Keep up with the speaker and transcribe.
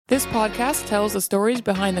This podcast tells the stories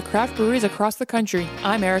behind the craft breweries across the country.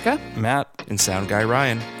 I'm Erica. Matt. And Sound Guy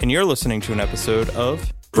Ryan. And you're listening to an episode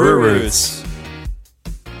of Brew Roots.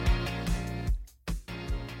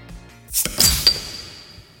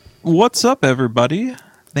 What's up, everybody?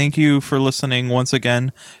 Thank you for listening once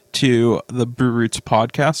again to the Brew Roots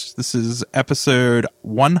podcast. This is episode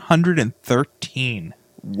 113.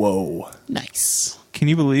 Whoa. Nice. Can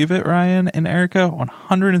you believe it, Ryan and Erica?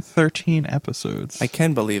 113 episodes. I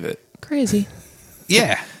can believe it. Crazy.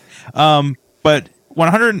 Yeah. But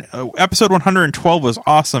episode 112 was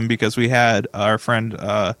awesome because we had our friend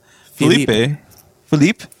Philippe.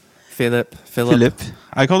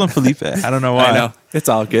 I called him Felipe. I don't know why. I know. It's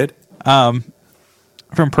all good. From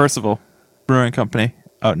Percival Brewing Company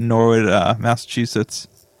out in Norwood, Massachusetts,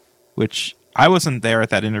 which I wasn't there at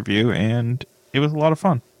that interview, and it was a lot of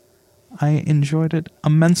fun. I enjoyed it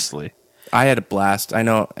immensely. I had a blast. I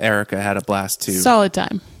know Erica had a blast too. Solid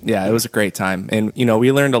time. Yeah, it was a great time. And,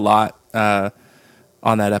 we learned a lot on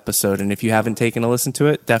that episode. And if you haven't taken a listen to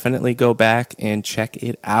it, definitely go back and check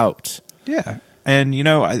it out. Yeah. And,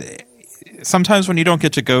 sometimes when you don't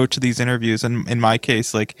get to go to these interviews, and in my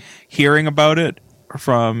case, like hearing about it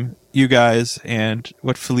from you guys and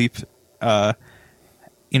what Philippe,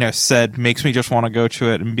 said makes me just want to go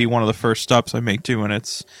to it and be one of the first stops I make too when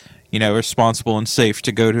it's, responsible and safe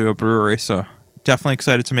to go to a brewery. So definitely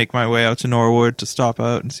excited to make my way out to Norwood to stop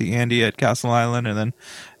out and see Andy at Castle Island and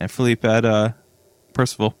Philippe at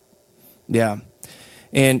Percival. Yeah.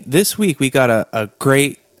 And this week we got a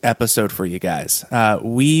great episode for you guys.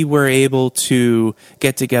 We were able to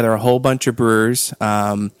get together a whole bunch of brewers.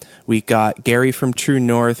 We got Gary from True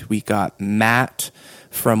North. We got Matt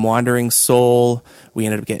from Wandering Soul. We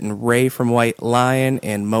ended up getting Ray from White Lion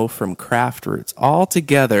and Mo from Craft Roots all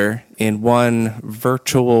together in one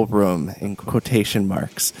virtual room, in quotation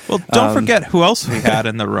marks. Well, don't forget who else we had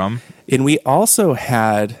in the room. And we also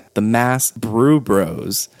had the Mass Brew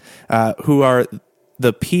Bros, who are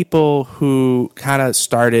the people who kind of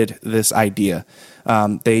started this idea.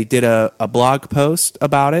 They did a blog post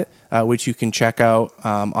about it, which you can check out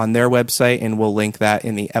on their website, and we'll link that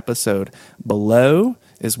in the episode below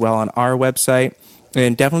as well on our website.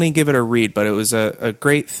 And definitely give it a read, but it was a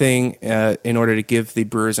great thing in order to give the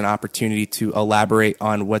brewers an opportunity to elaborate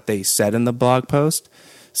on what they said in the blog post.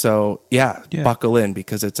 So, yeah. Buckle in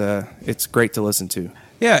because it's great to listen to.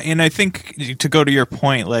 Yeah, and I think to go to your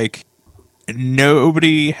point, like,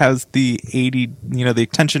 nobody has the the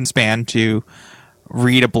attention span to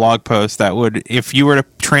read a blog post that would, if you were to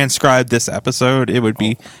transcribe this episode, it would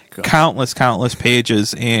be countless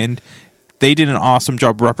pages, and they did an awesome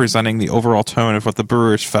job representing the overall tone of what the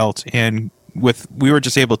brewers felt, and we were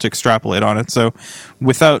just able to extrapolate on it. So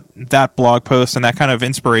without that blog post and that kind of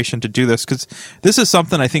inspiration to do this, because this is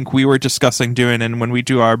something I think we were discussing doing, and when we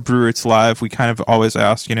do our Brew Roots Live, we kind of always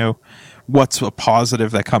ask, what's a positive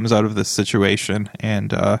that comes out of this situation?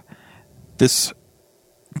 And this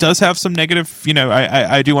does have some negative,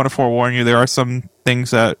 I do want to forewarn you, there are some things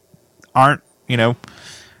that aren't,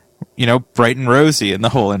 bright and rosy in the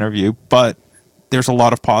whole interview, but there's a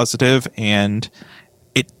lot of positive, and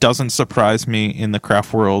it doesn't surprise me in the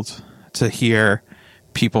craft world to hear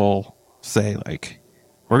people say, like,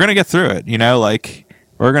 we're going to get through it,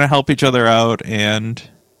 we're going to help each other out, and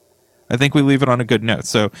I think we leave it on a good note.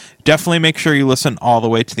 So definitely make sure you listen all the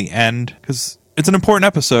way to the end, because it's an important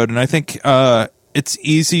episode, and I think it's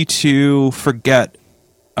easy to forget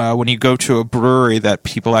when you go to a brewery that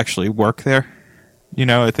people actually work there.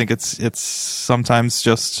 I think it's sometimes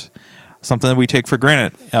just something that we take for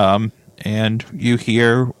granted, and you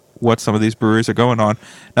hear what some of these breweries are going on.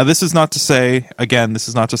 Now, this is not to say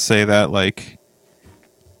that, like,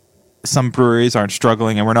 some breweries aren't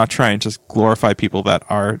struggling, and we're not trying to just glorify people that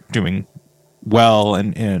are doing well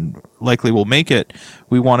and likely will make it.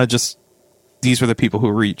 We want to these were the people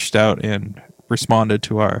who reached out and responded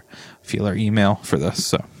to our feeler email for this.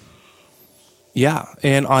 So, yeah.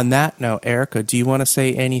 And on that note, Erica, do you want to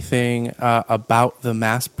say anything about the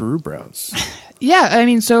Mass Brew Bros?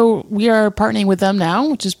 Yeah, so we are partnering with them now,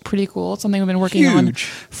 which is pretty cool. It's something we've been working on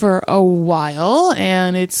for a while,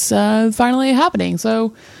 and it's finally happening.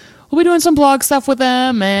 So we'll be doing some blog stuff with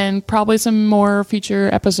them, and probably some more future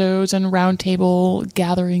episodes and roundtable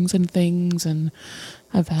gatherings and things and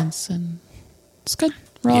events, and it's good.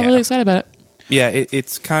 We're all really excited about it. Yeah,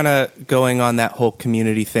 it's kind of going on that whole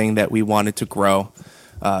community thing that we wanted to grow.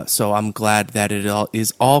 So I'm glad that it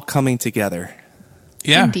is all coming together.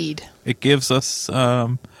 Yeah, indeed. It gives us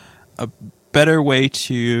a better way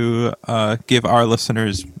to give our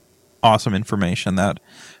listeners awesome information that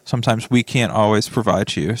sometimes we can't always provide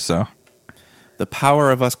to you. So The power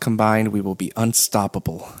of us combined, we will be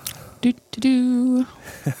unstoppable. Do, do, do.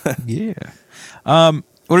 Yeah.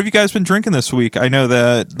 What have you guys been drinking this week? I know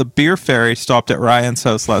that the beer fairy stopped at Ryan's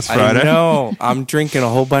house last Friday. I know. I'm drinking a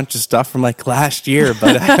whole bunch of stuff from like last year,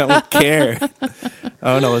 but I don't care.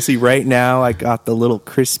 Oh no, let's see. Right now, I got the little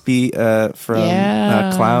crispy from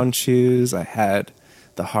Clown Shoes. I had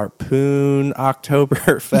the Harpoon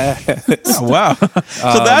Oktoberfest. Oh, wow.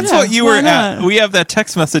 So that's what you were at. We have that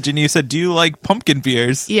text message and you said, do you like pumpkin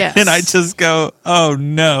beers? Yes. And I just go, oh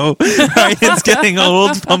no, Ryan's getting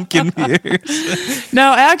old pumpkin beers.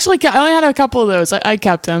 No, I only had a couple of those. I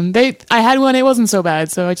kept them. I had one. It wasn't so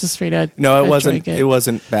bad, so I just straight out. No, it wasn't. It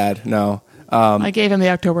wasn't bad. No. I gave him the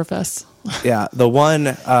Oktoberfest. Yeah, the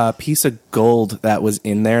one piece of gold that was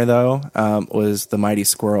in there though was the Mighty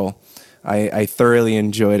Squirrel. I thoroughly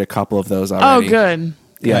enjoyed a couple of those already. Oh, good.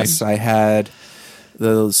 Yes, I had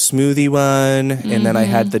the smoothie one, and then I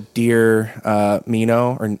had the Deer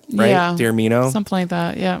Mino, Yeah, Deer Mino, something like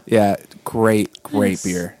that. Yeah. Yeah, great Nice.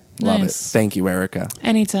 beer. Love Nice. it. Thank you, Erica.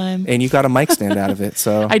 Anytime. And you got a mic stand out of it,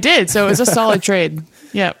 so I did, so it was a solid trade.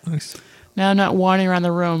 Yep. Nice. Now I'm not wandering around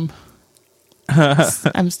the room.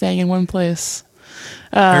 I'm staying in one place.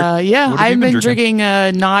 Yeah, what have you I've been been drinking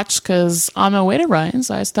Notch because on my way to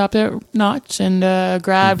Ryan's, I stopped at Notch and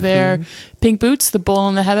grabbed their Pink Boots, the Bull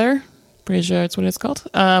and the Heather. Pretty sure that's what it's called.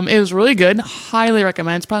 It was really good. Highly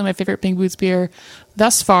recommend. It's probably my favorite Pink Boots beer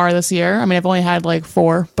thus far this year. I mean, I've only had like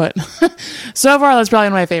 4, but so far that's probably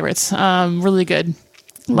one of my favorites. Really good.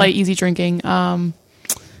 Light, easy drinking. And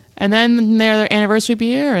then their anniversary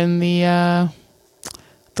beer and the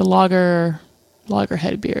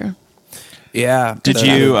Lagerhead beer. yeah. Did the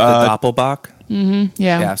you, Doppelbock?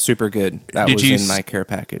 Yeah. Yeah, super good. That Did was you in my care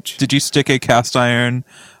package. Did you stick a cast iron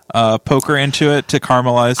poker into it to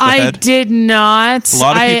caramelize the I head? did not. A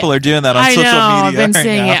lot of people are doing that on I social know, media. I've been right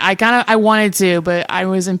seeing now. it. I wanted to, but I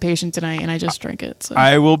was impatient tonight and I just drank it. So.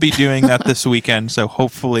 I will be doing that this weekend, so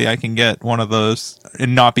hopefully I can get one of those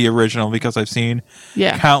and not be original because I've seen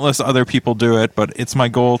Yeah. countless other people do it, but it's my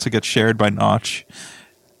goal to get shared by Notch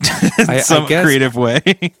in I some guess- creative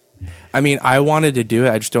way. I mean, I wanted to do it.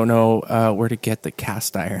 I just don't know where to get the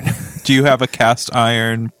cast iron. Do you have a cast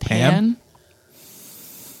iron pan?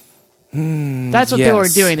 That's what they were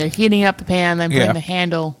yes. doing. They're heating up the pan, then putting Yeah. the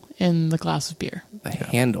handle in the glass of beer. The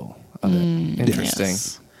handle of it. Interesting.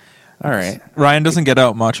 Yes. All right. Ryan doesn't get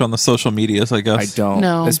out much on the social medias, I guess. I don't.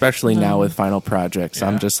 No. Especially now No. with final projects. Yeah.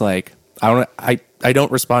 I'm just like I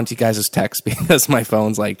don't respond to you guys' texts because my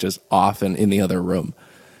phone's like just off and in the other room.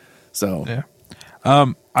 So Yeah.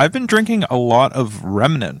 I've been drinking a lot of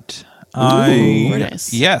Remnant. Very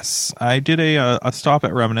nice. Yes, I did a stop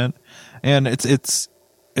at Remnant, and it's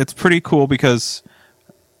pretty cool because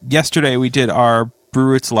yesterday we did our Brew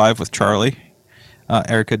Roots Live with Charlie.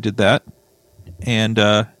 Erica did that, and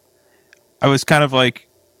I was kind of like,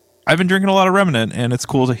 I've been drinking a lot of Remnant, and it's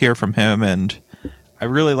cool to hear from him, and I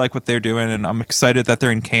really like what they're doing, and I'm excited that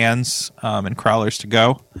they're in cans and crowlers to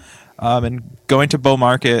go. And going to Bow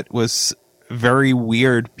Market was very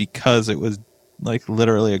weird because it was like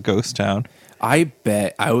literally a ghost town. I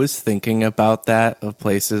bet I was thinking about that of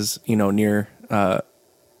places, near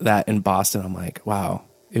that in Boston. I'm like, wow,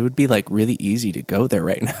 it would be like really easy to go there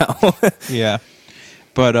right now. Yeah.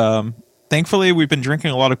 But thankfully we've been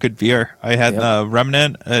drinking a lot of good beer. I had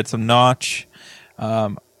Remnant, I had some Notch.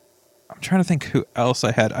 I'm trying to think who else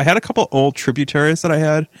I had. I had a couple old tributaries that I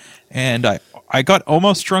had, and I got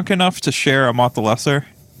almost drunk enough to share a Mott the Lesser,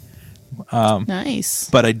 Nice.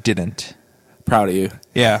 but I didn't. Proud of you.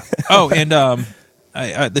 Yeah. Oh, and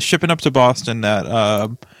I the shipping up to Boston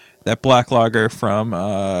that black lager from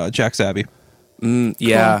Jack's Abbey.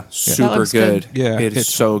 Yeah, That super looks good. good. Yeah,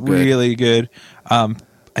 it's so good. really good.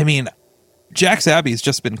 I mean, Jack's Abbey's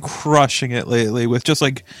just been crushing it lately with just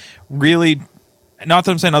like really. Not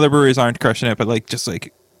that I'm saying other breweries aren't crushing it, but like just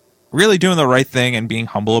like really doing the right thing and being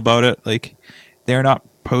humble about it. Like they're not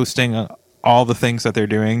posting all the things that they're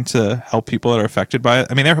doing to help people that are affected by it.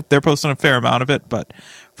 I mean, they're posting a fair amount of it, but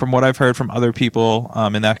from what I've heard from other people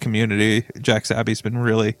in that community, Jack's Abbey's been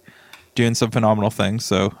really doing some phenomenal things.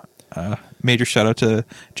 So major shout out to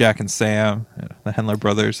Jack and Sam, the Hendler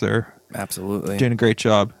brothers. They're Absolutely. doing a great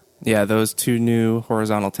job. Yeah, those 2 new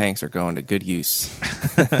horizontal tanks are going to good use.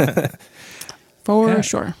 For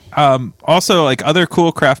sure. Also, like other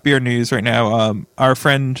cool craft beer news right now, our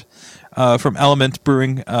friend from Element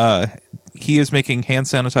Brewing, he is making hand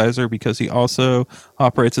sanitizer because he also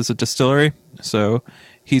operates as a distillery. So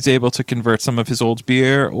he's able to convert some of his old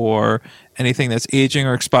beer or anything that's aging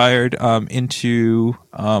or expired into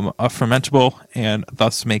a fermentable and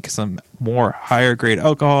thus make some more higher grade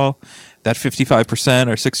alcohol that 55%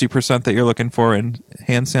 or 60% that you're looking for in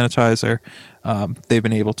hand sanitizer, they've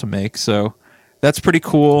been able to make. So that's pretty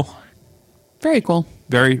cool. Very cool.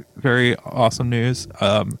 Very, very awesome news.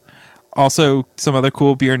 Also, some other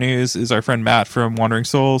cool beer news is our friend Matt from Wandering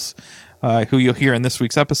Souls, who you'll hear in this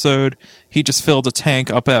week's episode. He just filled a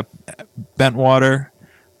tank up at Bentwater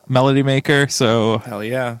Melody Maker. So hell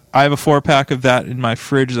yeah. I have a 4-pack of that in my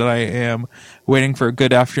fridge that I am waiting for a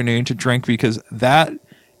good afternoon to drink, because that,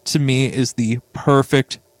 to me, is the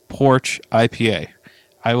perfect porch IPA.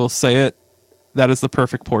 I will say it. That is the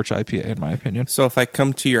perfect porch IPA, in my opinion. So if I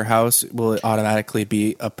come to your house, will it automatically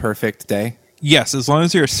be a perfect day? Yes, as long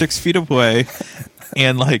as you're 6 feet away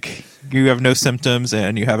and like you have no symptoms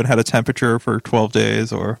and you haven't had a temperature for 12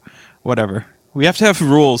 days or whatever. We have to have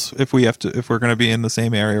rules if we're going to be in the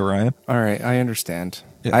same area, Ryan. All right, I understand.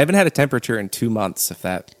 Yeah. I haven't had a temperature in 2 months, if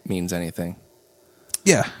that means anything.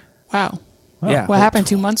 Yeah. Wow. Yeah. What happened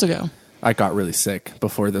 2 months ago? I got really sick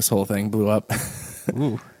before this whole thing blew up.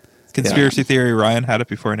 Ooh. Conspiracy theory, Ryan had it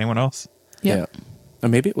before anyone else. Yeah. Or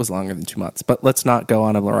maybe it was longer than 2 months, but let's not go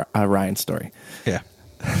on a Ryan story. Yeah.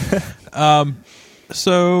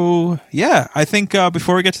 So, yeah, I think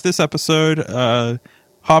before we get to this episode,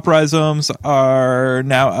 Hop Rhizomes are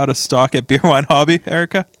now out of stock at Beer Wine Hobby,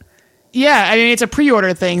 Erica. Yeah, I mean, it's a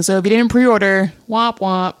pre-order thing, so if you didn't pre-order, womp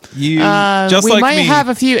womp. You, just we like might me. have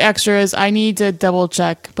a few extras. I need to double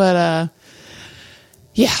check, but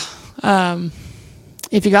yeah.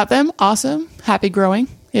 If you got them, awesome. Happy growing.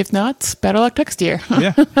 If not, better luck next year.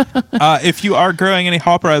 Yeah. If you are growing any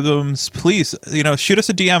Hop Rhizomes, please, shoot us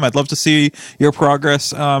a DM. I'd love to see your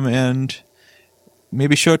progress, and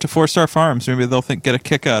maybe show it to 4-Star Farms. Maybe they'll get a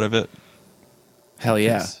kick out of it. Hell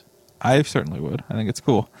yeah. Yes. I certainly would. I think it's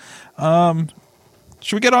cool.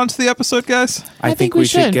 Should we get on to the episode, guys? I think we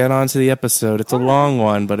should get on to the episode. It's a long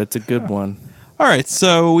one, but it's a good one. All right.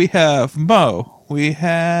 So we have Mo. We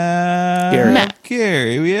have Matt.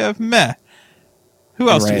 Gary. We have Matt. Who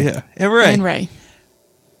else do we have? And Ray. And Ray.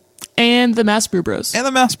 And the Mass Brew Bros. And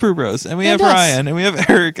the Mass Brew Bros. And we have us. Ryan. And we have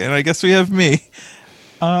Eric. And I guess we have me.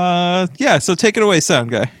 Yeah, so take it away, sound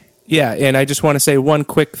guy. Yeah, and I just want to say one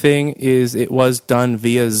quick thing is it was done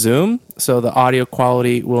via Zoom, so the audio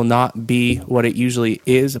quality will not be what it usually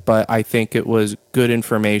is, but I think it was good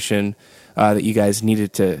information that you guys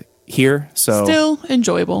needed to hear. So Still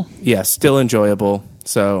enjoyable. Yeah, still enjoyable.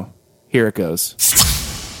 So here it goes.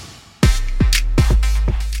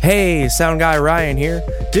 Hey, Sound Guy Ryan here.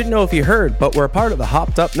 Didn't know if you heard, but we're a part of the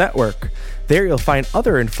Hopped Up Network. There you'll find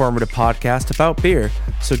other informative podcasts about beer.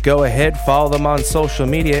 So go ahead, follow them on social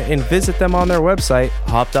media, and visit them on their website,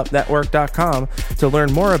 hoppedupnetwork.com, to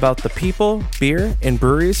learn more about the people, beer, and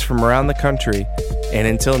breweries from around the country. And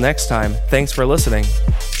until next time, thanks for listening.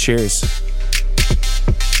 Cheers.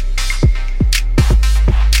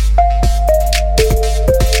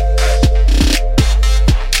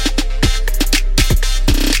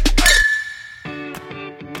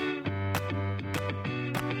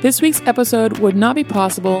 This week's episode would not be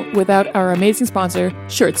possible without our amazing sponsor,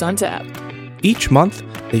 Shirts on Tap. Each month,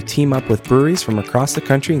 they team up with breweries from across the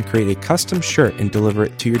country and create a custom shirt and deliver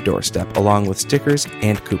it to your doorstep, along with stickers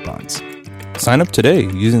and coupons. Sign up today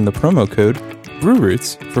using the promo code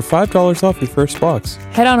BrewRoots for $5 off your first box.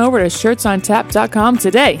 Head on over to shirtsontap.com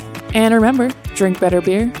today. And remember, drink better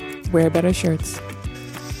beer, wear better shirts.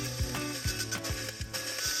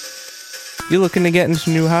 You looking to get into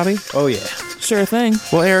a new hobby? Oh, yeah. Sure thing.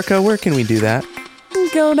 Well, Erica, where can we do that?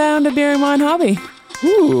 Go down to Beer and Wine Hobby.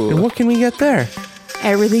 And what can we get there?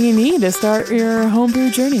 Everything you need to start your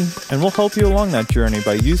homebrew journey. And we'll help you along that journey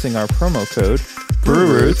by using our promo code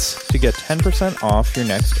BrewRoots to get 10% off your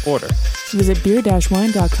next order. Visit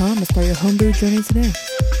beer-wine.com to start your homebrew journey today.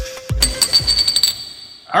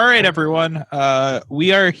 All right, everyone.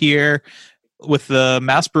 We are here with the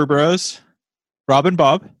Mass Brew Bros, Rob and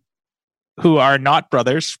Bob, who are not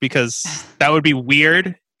brothers, because that would be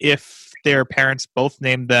weird if their parents both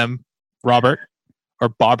named them Robert or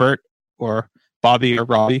Bobbert or Bobby or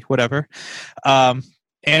Robbie, whatever. And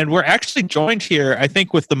we're actually joined here, I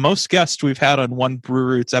think, with the most guests we've had on one Brew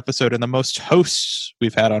Roots episode and the most hosts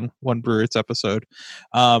we've had on one Brew Roots episode.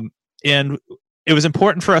 And it was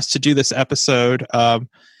important for us to do this episode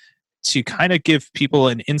to kind of give people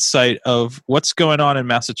an insight of what's going on in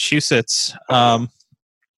Massachusetts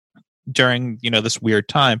during this weird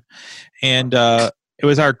time. And it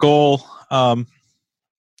was our goal, and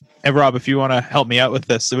Rob, if you want to help me out with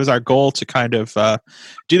this, it was our goal to kind of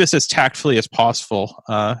do this as tactfully as possible.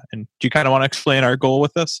 And do you kind of want to explain our goal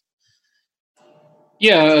with this?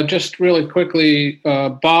 Yeah, just really quickly,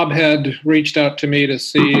 Bob had reached out to me to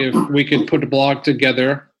see if we could put a blog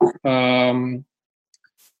together. I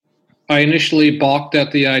I initially balked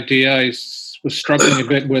at the idea. Was struggling a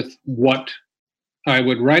bit with what I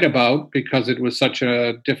would write about because it was such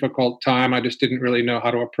a difficult time. I just didn't really know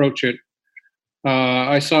how to approach it.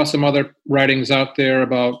 I saw some other writings out there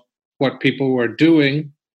about what people were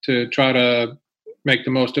doing to try to make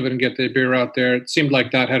the most of it and get their beer out there. It seemed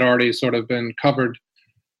like that had already sort of been covered.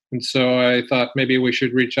 And so I thought maybe we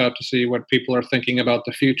should reach out to see what people are thinking about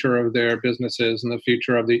the future of their businesses and the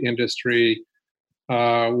future of the industry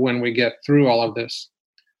when we get through all of this.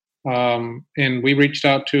 And we reached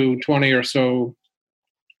out to 20 or so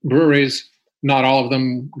breweries. Not all of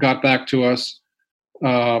them got back to us.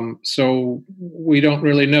 So we don't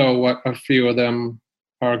really know what a few of them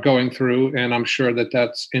are going through. And I'm sure that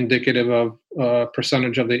that's indicative of a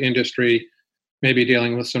percentage of the industry maybe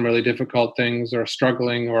dealing with some really difficult things or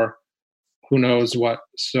struggling or who knows what.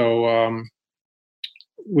 So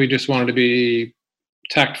we just wanted to be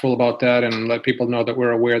tactful about that and let people know that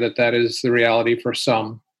we're aware that that is the reality for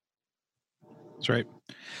some. That's right.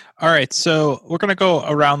 All right, so we're going to go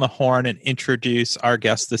around the horn and introduce our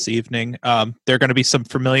guests this evening. There are going to be some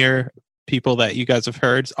familiar people that you guys have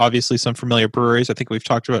heard, obviously some familiar breweries. I think we've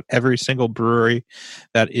talked about every single brewery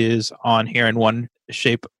that is on here in one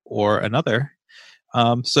shape or another.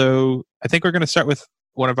 So I think we're going to start with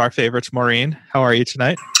one of our favorites, Maureen. How are you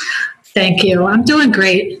tonight? Thank you. I'm doing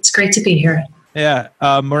great. It's great to be here. Yeah,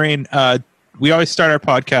 Maureen, we always start our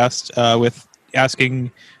podcast with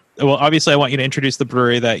asking... Well, obviously, I want you to introduce the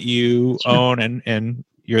brewery that you own, and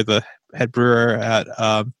you're the head brewer at,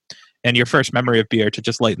 and your first memory of beer to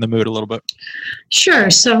just lighten the mood a little bit.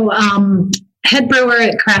 Sure. So, head brewer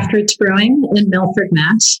at Craft Roots Brewing in Milford,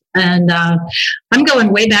 Mass. And I'm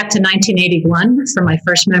going way back to 1981 for my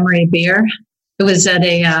first memory of beer. It was at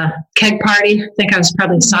a keg party. I think I was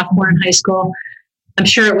probably a sophomore in high school. I'm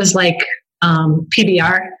sure it was like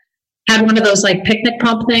PBR. Had one of those like picnic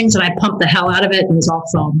pump things, and I pumped the hell out of it, and it was all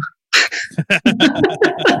foam.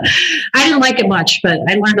 I didn't like it much, but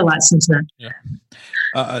I learned a lot since then.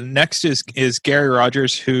 Yeah. Next is Gary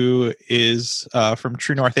Rogers, who is from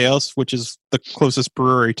True North Ales, which is the closest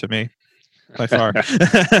brewery to me by far.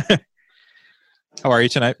 How are you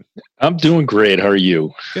tonight? I'm doing great. How are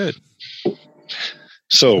you? Good.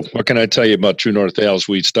 So what can I tell you about True North Ales?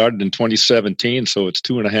 We started in 2017, so it's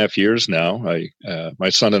 2.5 years now. My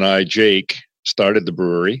son and I, Jake, started the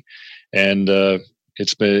brewery, and I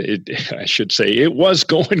should say it was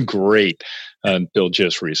going great until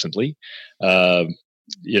just recently. The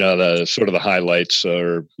sort of the highlights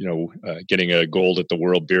are, getting a gold at the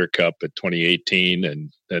World Beer Cup at 2018,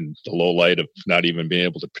 and then the low light of not even being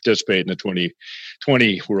able to participate in the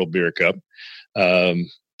 2020 World Beer Cup.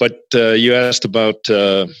 But you asked about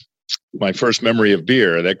my first memory of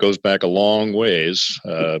beer. That goes back a long ways.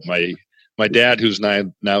 My dad, who's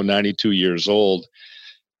now 92 years old,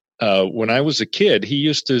 when I was a kid, he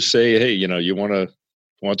used to say, "Hey, you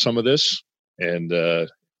want some of this?" And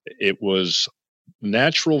it was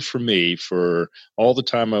natural for me for all the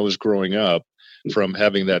time I was growing up, from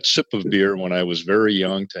having that sip of beer when I was very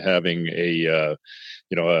young to having a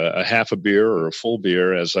half a beer or a full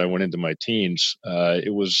beer as I went into my teens.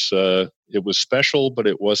 It was special, but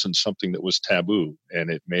it wasn't something that was taboo, and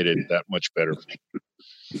it made it that much better.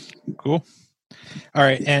 Cool. All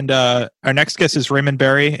right, and our next guest is Raymond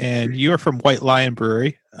Berry, and you are from White Lion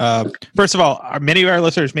Brewery. First of all, many of our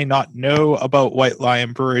listeners may not know about White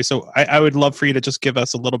Lion Brewery, so I would love for you to just give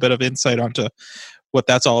us a little bit of insight onto what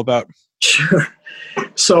that's all about. Sure.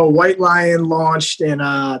 So White Lion launched in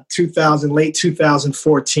late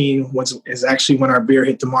 2014 is actually when our beer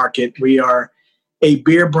hit the market. We are a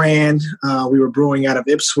beer brand. We were brewing out of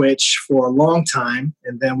Ipswich for a long time,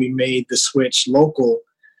 and then we made the switch local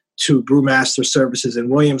to Brewmaster Services in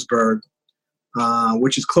Williamsburg,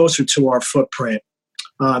 which is closer to our footprint.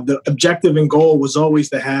 The objective and goal was always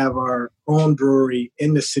to have our own brewery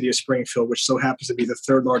in the city of Springfield, which so happens to be the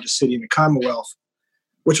third largest city in the Commonwealth,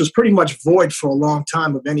 which was pretty much void for a long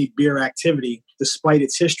time of any beer activity, despite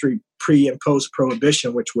its history pre- and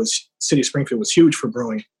post-prohibition, which was city of Springfield was huge for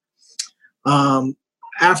brewing.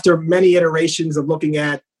 After many iterations of looking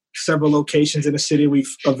at several locations in the city,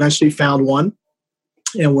 we've eventually found one,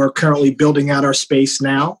 and we're currently building out our space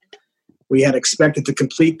now. We had expected to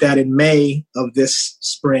complete that in May of this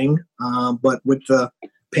spring, but with the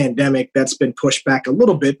pandemic, that's been pushed back a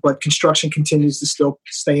little bit, but construction continues to still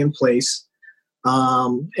stay in place.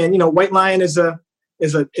 White Lion is a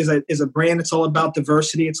brand that's all about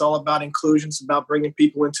diversity. It's all about inclusion. It's about bringing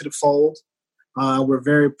people into the fold. We're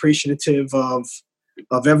very appreciative of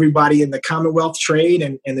everybody in the Commonwealth trade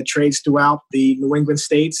and the trades throughout the New England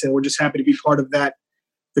states. And we're just happy to be part of that,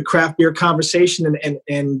 the craft beer conversation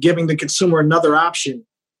and giving the consumer another option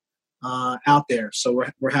out there. So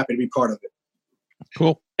we're happy to be part of it.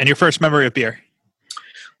 Cool. And your first memory of beer?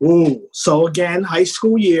 Ooh, so again, high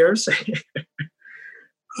school years.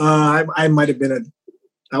 I might have been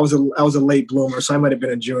I was a late bloomer, so I might have been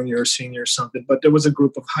a junior or senior or something. But there was a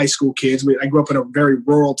group of high school kids. I grew up in a very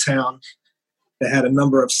rural town that had a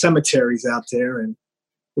number of cemeteries out there, and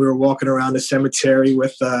we were walking around the cemetery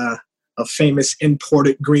with a famous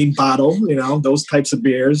imported green bottle, those types of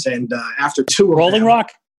beers. And after two of Rolling them,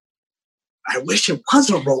 Rock. I wish it was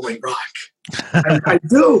a Rolling Rock. I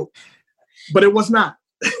do, but it was not.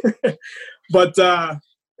 But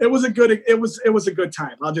it was a good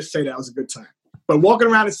time. I'll just say that it was a good time. But walking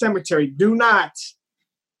around the cemetery, do not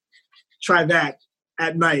try that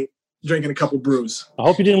at night, drinking a couple brews. I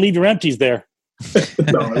hope you didn't leave your empties there.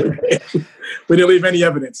 No, we didn't leave any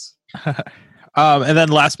evidence. And then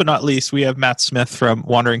last but not least, we have Matt Smith from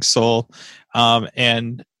Wandering Soul.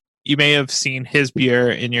 And you may have seen his beer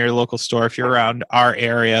in your local store if you're around our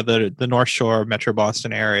area, the North Shore, Metro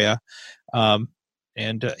Boston area.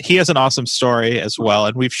 And he has an awesome story as well.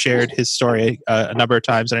 And we've shared his story a number of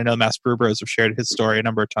times. And I know Mass Brew Bros have shared his story a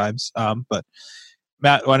number of times. But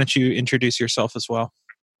Matt, why don't you introduce yourself as well?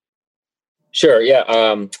 Sure.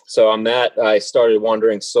 Yeah. So I'm Matt. I started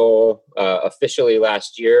Wandering Soul officially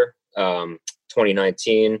last year,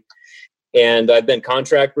 2019. And I've been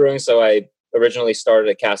contract brewing. So I originally started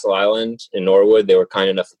at Castle Island in Norwood. They were kind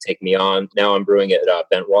enough to take me on. Now I'm brewing at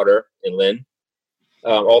Bentwater in Lynn.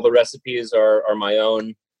 All the recipes are my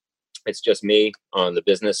own. It's just me on the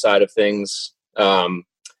business side of things. And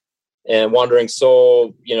Wandering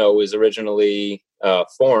Soul, was originally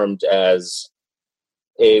formed as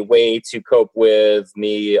a way to cope with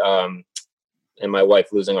me and my wife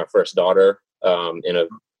losing our first daughter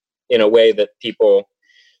in a way that people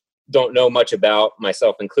don't know much about,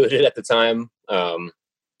 myself included at the time.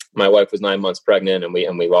 My wife was 9 months pregnant, and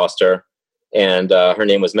we lost her. And her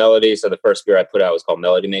name was Melody. So the first beer I put out was called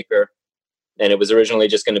Melody Maker. And it was originally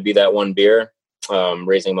just going to be that one beer,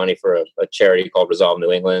 raising money for a charity called Resolve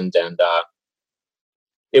New England. And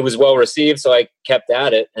it was well received. So I kept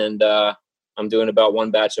at it. And I'm doing about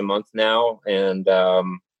one batch a month now. And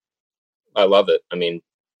I love it. I mean,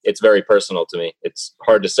 it's very personal to me. It's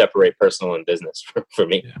hard to separate personal and business for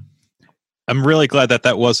me. Yeah. I'm really glad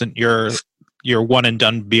that wasn't your one and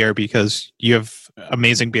done beer, because you have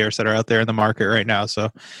amazing beers that are out there in the market right now. So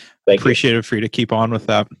appreciate it for you to keep on with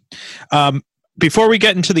that. Before we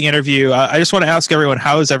get into the interview, I just want to ask everyone,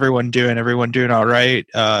 how is everyone doing? Everyone doing all right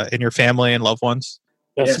in your family and loved ones?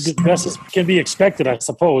 Best as can be expected, I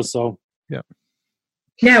suppose. So yeah,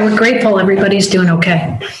 we're grateful. Everybody's doing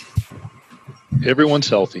okay. Everyone's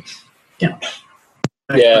healthy. Yeah.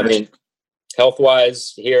 Yeah, I mean,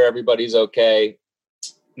 health-wise, here everybody's okay.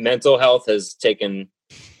 Mental health has taken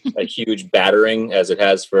a huge battering, as it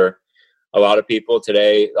has for a lot of people.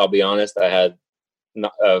 Today, I'll be honest, I had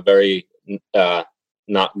a very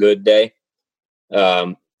not good day.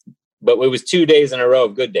 But it was 2 days in a row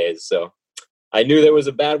of good days. So I knew there was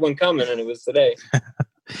a bad one coming, and it was today.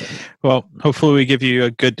 Well, hopefully we give you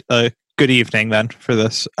a good evening then for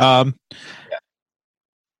this.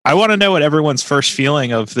 I want to know what everyone's first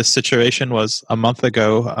feeling of this situation was a month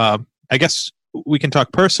ago. I guess we can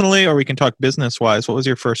talk personally, or we can talk business-wise. What was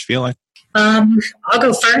your first feeling? I'll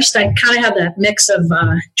go first. I kind of had that mix of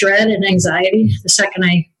dread and anxiety. The second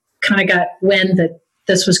I kind of got wind that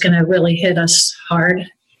this was going to really hit us hard,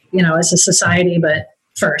 as a society, but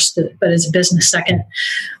as a business second.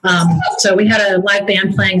 So we had a live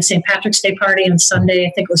band playing a St. Patrick's Day party on Sunday.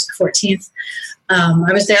 I think it was the 14th.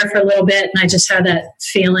 I was there for a little bit, and I just had that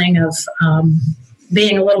feeling of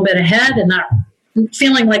being a little bit ahead and not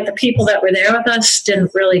feeling like the people that were there with us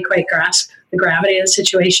didn't really quite grasp the gravity of the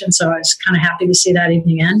situation. So I was kind of happy to see that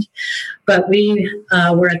evening end. But we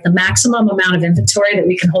were at the maximum amount of inventory that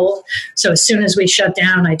we can hold. So as soon as we shut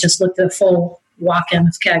down, I just looked at the full walk-in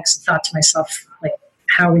of kegs and thought to myself, like,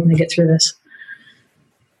 how are we going to get through this?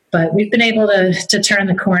 But we've been able to turn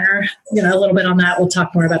the corner, a little bit on that. We'll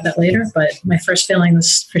talk more about that later. But my first feeling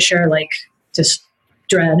was for sure like just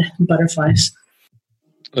dread and butterflies.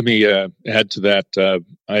 Let me add to that.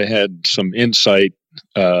 I had some insight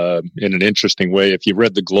in an interesting way. If you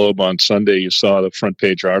read the Globe on Sunday, you saw the front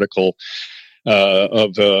page article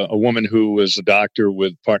of a woman who was a doctor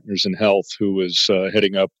with Partners in Health, who was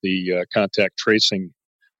heading up the contact tracing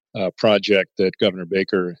project that Governor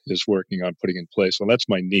Baker is working on putting in place. Well, that's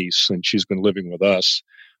my niece, and she's been living with us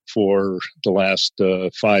for the last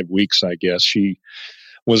 5 weeks, I guess. She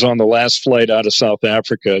was on the last flight out of South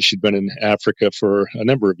Africa. She'd been in Africa for a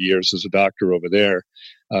number of years as a doctor over there.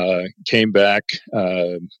 Came back,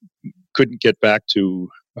 couldn't get back to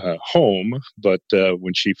home, but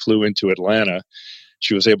when she flew into Atlanta,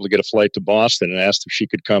 she was able to get a flight to Boston and asked if she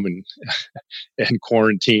could come and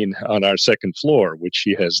quarantine on our second floor, which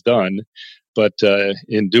she has done. But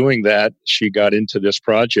in doing that, she got into this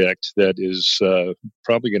project that is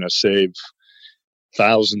probably going to save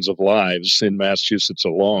thousands of lives in Massachusetts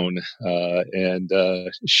alone. And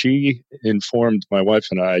she informed my wife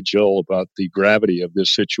and I, Jill, about the gravity of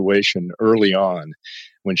this situation early on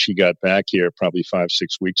when she got back here probably 5-6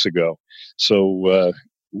 weeks ago. So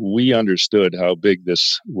we understood how big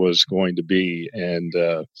this was going to be, and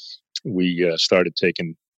we started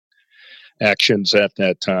taking actions at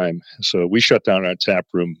that time. So we shut down our tap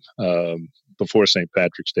room before St.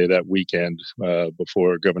 Patrick's Day that weekend,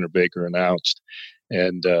 before Governor Baker announced.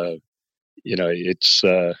 And, it's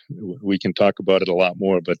we can talk about it a lot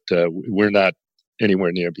more, but we're not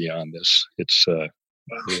anywhere near beyond this. It's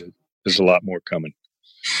there's a lot more coming.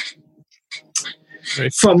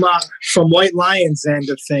 From White Lion's end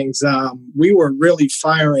of things, we were really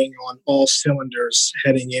firing on all cylinders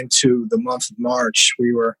heading into the month of March.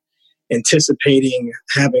 We were anticipating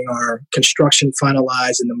having our construction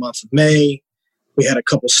finalized in the month of May. We had a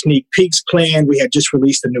couple sneak peeks planned. We had just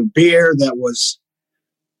released a new beer that was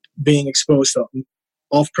being exposed to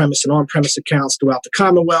off-premise and on-premise accounts throughout the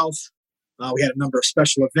Commonwealth. We had a number of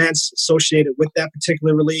special events associated with that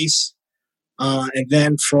particular release. And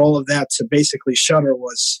then for all of that to basically shutter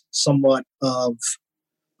was somewhat of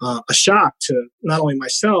a shock to not only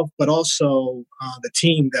myself, but also the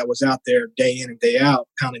team that was out there day in and day out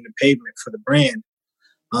pounding the pavement for the brand.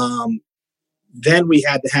 Then we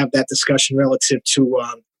had to have that discussion relative to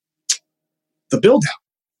the build-out.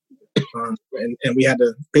 And we had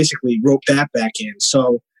to basically rope that back in.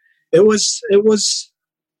 So it was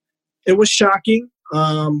shocking.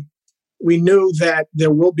 We knew that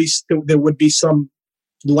there would be some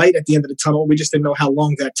light at the end of the tunnel. We just didn't know how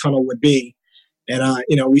long that tunnel would be. And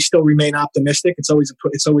we still remain optimistic. It's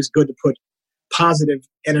always good to put positive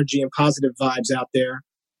energy and positive vibes out there.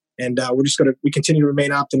 And we continue to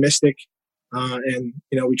remain optimistic. And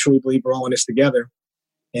we truly believe we're all in this together.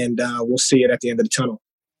 And we'll see it at the end of the tunnel.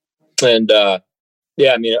 And I'll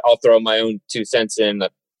throw my own 2 cents in.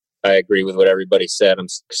 I agree with what everybody said. I'm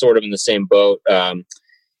sort of in the same boat.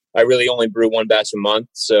 I really only brew one batch a month.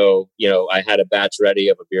 So, I had a batch ready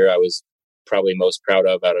of a beer I was probably most proud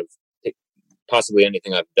of out of possibly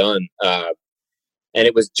anything I've done. And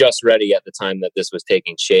it was just ready at the time that this was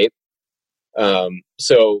taking shape.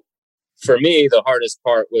 So for me, the hardest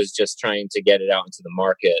part was just trying to get it out into the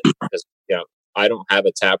market because, I don't have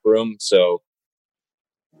a tap room. So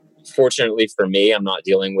fortunately for me, I'm not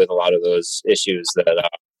dealing with a lot of those issues that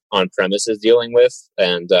on-premise is dealing with.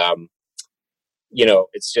 And,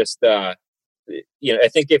 it's just, I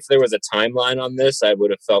think if there was a timeline on this, I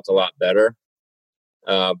would have felt a lot better.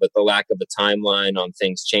 But the lack of a timeline on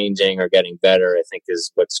things changing or getting better, I think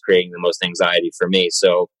is what's creating the most anxiety for me.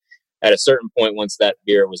 So at a certain point, once that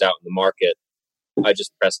beer was out in the market, I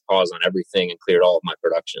just pressed pause on everything and cleared all of my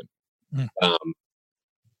production.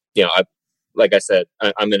 Like I said,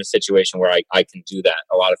 I'm in a situation where I can do that.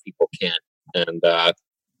 A lot of people can't. And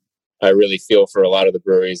I really feel for a lot of the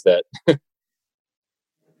breweries that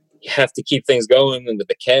you have to keep things going, and with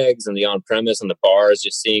the kegs and the on-premise and the bars,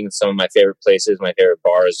 just seeing some of my favorite places, my favorite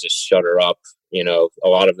bars just shutter up, a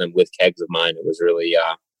lot of them with kegs of mine. It was really,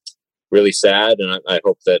 really sad. And I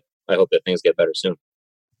hope that things get better soon.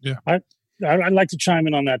 Yeah. I'd like to chime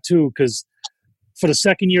in on that too, because for the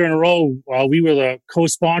second year in a row, we were the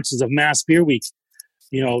co-sponsors of Mass Beer Week,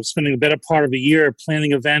 spending the better part of a year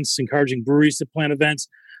planning events, encouraging breweries to plan events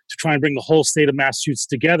to try and bring the whole state of Massachusetts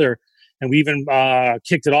together. And we even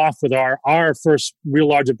kicked it off with our first real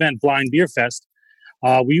large event, Blind Beer Fest.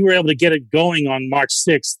 We were able to get it going on March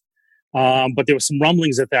 6th, but there were some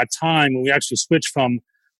rumblings at that time when we actually switched from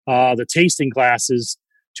the tasting glasses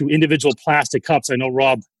to individual plastic cups. I know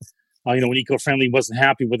Rob, when Eco-Friendly wasn't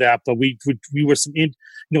happy with that, but we were some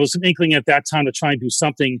inkling at that time to try and do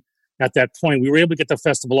something at that point. We were able to get the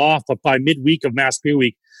festival off, but by midweek of Mass Beer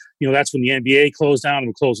Week, that's when the NBA closed down and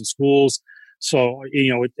we're closing schools. So,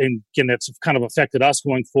 and again, that's kind of affected us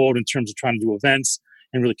going forward in terms of trying to do events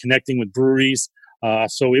and really connecting with breweries.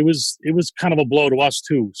 So it was kind of a blow to us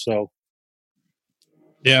too. So.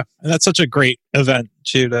 Yeah, and that's such a great event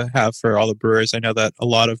too to have for all the brewers. I know that a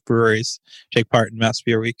lot of breweries take part in Mass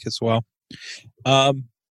Beer Week as well. How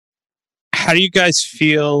do you guys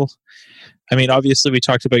feel? I mean, obviously we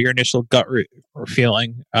talked about your initial gut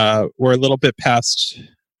feeling. We're a little bit past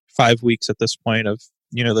 5 weeks at this point of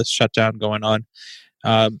this shutdown going on.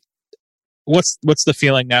 What's the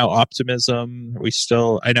feeling now? Optimism?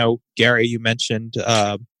 I know Gary, you mentioned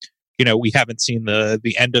we haven't seen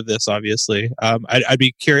the end of this, obviously. I'd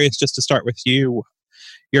be curious just to start with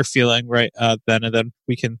your feeling right then, and then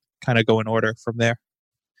we can kind of go in order from there.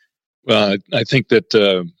 Well, I think that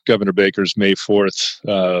Governor Baker's May 4th,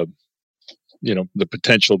 the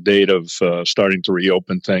potential date of starting to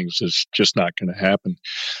reopen things is just not going to happen.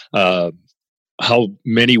 How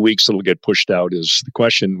many weeks it'll get pushed out is the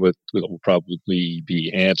question that will probably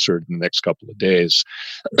be answered in the next couple of days.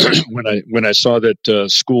 When I saw that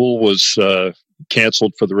school was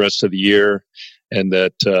canceled for the rest of the year and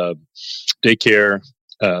that daycare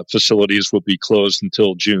facilities will be closed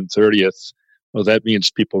until June 30th, well, that means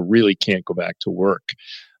people really can't go back to work.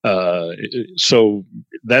 So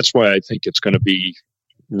that's why I think it's going to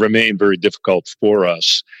remain very difficult for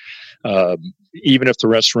us. Even if the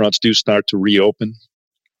restaurants do start to reopen,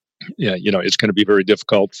 it's going to be very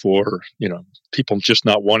difficult for, people just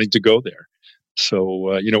not wanting to go there.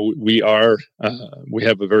 So, we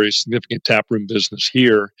have a very significant taproom business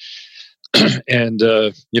here and,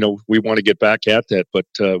 we want to get back at that, but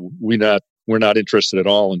we're not interested at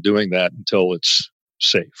all in doing that until it's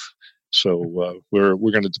safe. So we're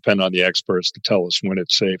going to depend on the experts to tell us when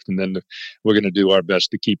it's safe, and then we're going to do our best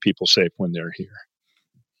to keep people safe when they're here.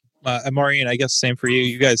 And Maureen, I guess same for you.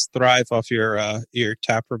 You guys thrive off your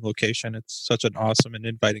taproom location. It's such an awesome and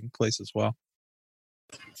inviting place as well.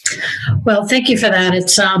 Well, thank you for that.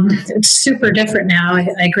 It's super different now. I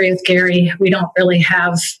agree with Gary. We don't really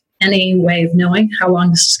have any way of knowing how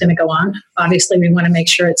long this is going to go on. Obviously, we want to make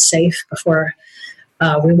sure it's safe before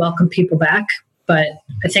we welcome people back. But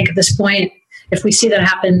I think at this point, if we see that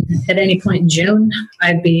happen at any point in June,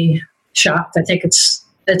 I'd be shocked. I think it's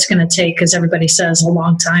going to take, as everybody says, a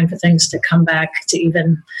long time for things to come back to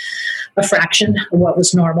even a fraction of what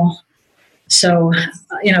was normal. So,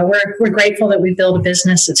 we're grateful that we build a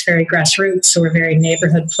business. It's very grassroots, so we're a very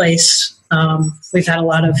neighborhood place. We've had a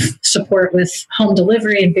lot of support with home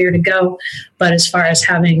delivery and beer to go. But as far as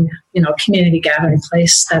having, a community gathering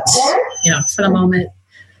place, that's, for the moment,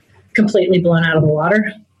 completely blown out of the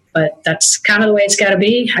water. But that's kind of the way it's got to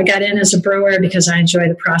be. I got in as a brewer because I enjoy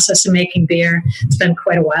the process of making beer. It's been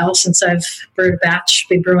quite a while since I've brewed a batch.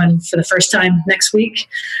 Be brewing for the first time next week,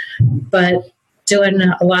 but doing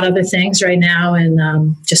a lot of other things right now,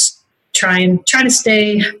 and just trying to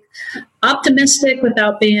stay optimistic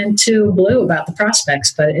without being too blue about the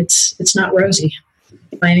prospects. But it's not rosy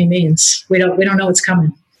by any means. We don't know what's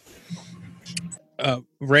coming.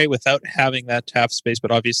 Ray, without having that tap space,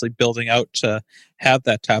 but obviously building out to have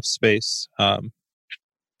that tap space,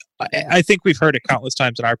 I think we've heard it countless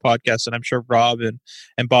times in our podcast, and I'm sure Rob and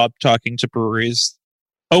Bob talking to breweries,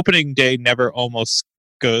 opening day never almost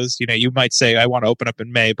goes. You might say, I want to open up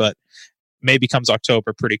in May, but May becomes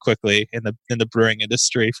October pretty quickly in the brewing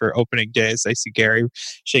industry for opening days. I see Gary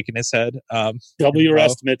shaking his head. Double your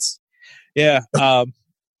estimates. Yeah.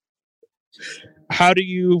 How do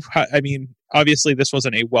you? Obviously, this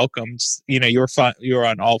wasn't a welcomed. You were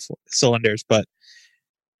on all cylinders, but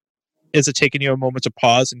is it taking you a moment to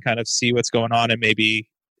pause and kind of see what's going on and maybe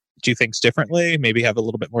do things differently? Maybe have a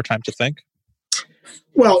little bit more time to think.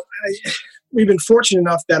 Well, we've been fortunate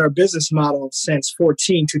enough that our business model since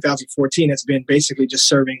 2014 has been basically just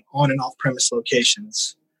serving on and off premise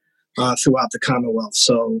locations throughout the Commonwealth.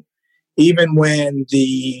 So even when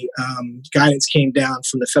the guidance came down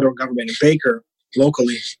from the federal government in Baker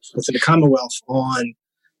locally within the Commonwealth on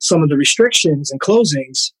some of the restrictions and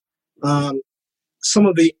closings, some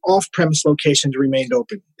of the off-premise locations remained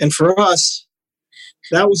open. And for us,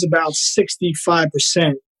 that was about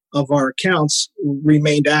 65% of our accounts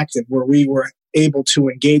remained active, where we were able to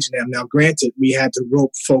engage them. Now, granted, we had to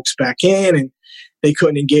rope folks back in, and they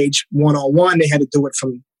couldn't engage one-on-one. They had to do it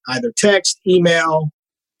from either text, email,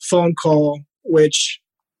 phone call, which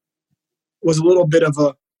was a little bit of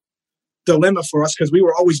a dilemma for us because we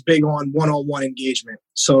were always big on one-on-one engagement.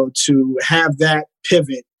 So to have that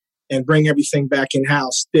pivot and bring everything back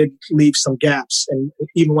in-house did leave some gaps. And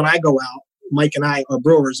even when I go out, Mike and I are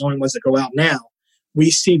brewers, the only ones that go out now, we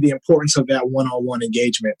see the importance of that one-on-one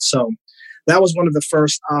engagement. So that was one of the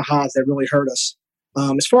first ahas that really hurt us.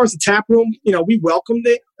 As far as the tap room, we welcomed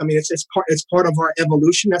it. I mean, it's part of our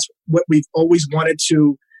evolution. That's what we've always wanted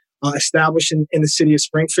to establish in the city of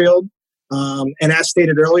Springfield. And as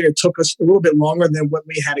stated earlier, it took us a little bit longer than what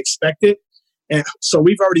we had expected. And so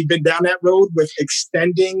we've already been down that road with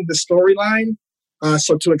extending the storyline.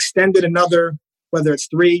 So to extend it another, whether it's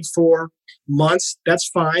 3-4 months, that's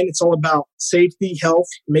fine. It's all about safety, health,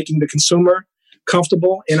 making the consumer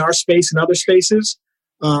comfortable in our space and other spaces.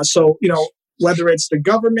 So, whether it's the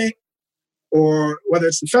government or whether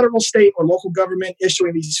it's the federal, state, or local government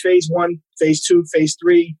issuing these phase 1, phase 2, phase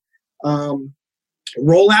 3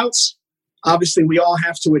 rollouts, obviously we all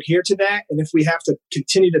have to adhere to that. And if we have to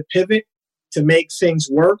continue to pivot to make things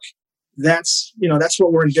work, that's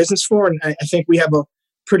what we're in business for. And I think we have a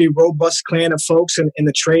pretty robust clan of folks in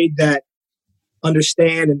the trade that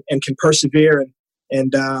understand and can persevere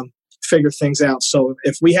and figure things out. So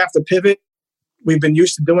if we have to pivot, we've been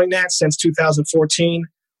used to doing that since 2014.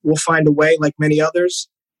 We'll find a way, like many others.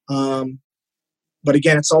 But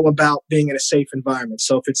again, it's all about being in a safe environment.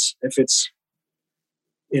 So if it's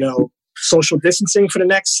social distancing for the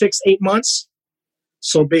next 6-8 months,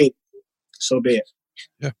 so be it. So be it.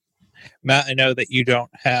 Yeah. Matt, I know that you don't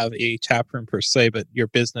have a tap room per se, but your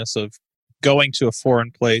business of going to a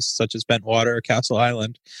foreign place such as Bentwater or Castle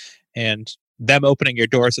Island and them opening your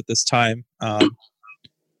doors at this time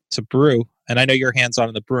to brew. And I know you're hands-on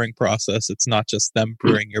in the brewing process. It's not just them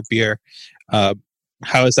brewing your beer. How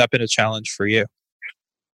has that been a challenge for you?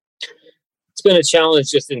 It's been a challenge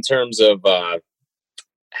just in terms of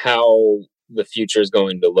how the future is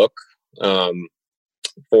going to look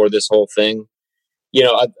for this whole thing.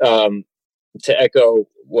 To echo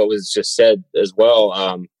what was just said as well,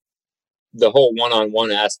 the whole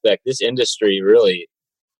one-on-one aspect, this industry really,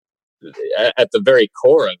 at the very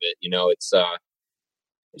core of it,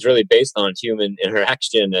 it's really based on human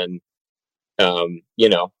interaction and,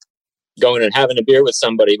 going and having a beer with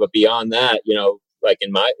somebody. But beyond that, like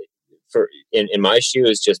in my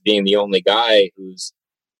shoes, just being the only guy who's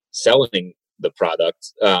selling the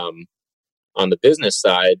product on the business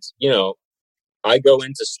side, I go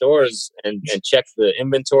into stores and check the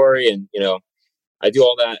inventory and, I do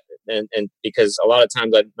all that. And because a lot of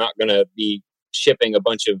times I'm not going to be shipping a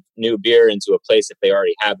bunch of new beer into a place if they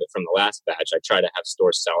already have it from the last batch. I try to have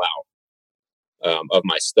stores sell out of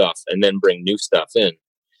my stuff and then bring new stuff in.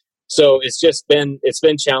 So it's been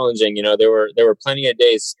challenging. There were plenty of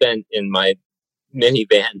days spent in my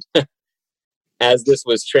minivan as this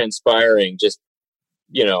was transpiring, just,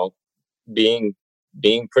 being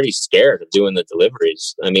pretty scared of doing the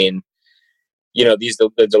deliveries. I mean,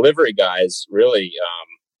 the delivery guys really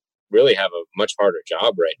have a much harder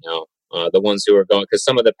job right now. The ones who are going, because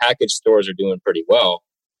some of the package stores are doing pretty well,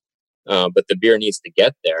 but the beer needs to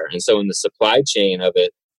get there. And so in the supply chain of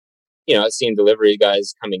it, I've seen delivery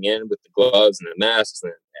guys coming in with the gloves and the masks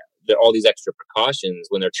and all these extra precautions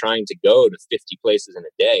when they're trying to go to 50 places in a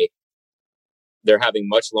day. They're having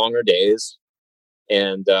much longer days,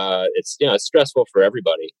 and it's stressful for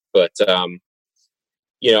everybody. But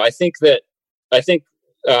I think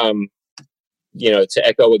to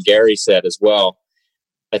echo what Gary said as well.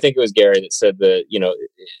 I think it was Gary that said that,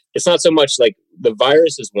 it's not so much like the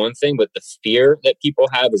virus is one thing, but the fear that people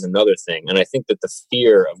have is another thing. And I think that the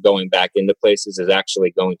fear of going back into places is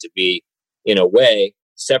actually going to be, in a way,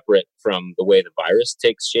 separate from the way the virus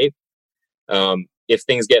takes shape. If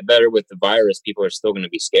things get better with the virus, people are still going to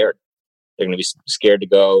be scared. They're going to be scared to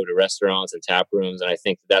go to restaurants and tap rooms. And I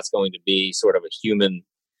think that's going to be sort of a human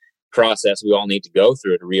process we all need to go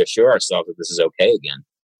through to reassure ourselves that this is okay again.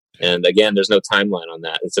 And again, there's no timeline on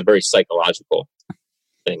that. It's a very psychological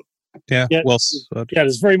thing. Yeah. Well,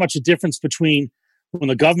 there's very much a difference between when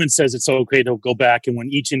the government says it's okay to go back and when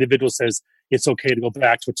each individual says it's okay to go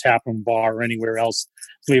back to a tap room, bar, or anywhere else.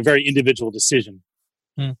 It's going to be a very individual decision.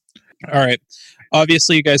 All right.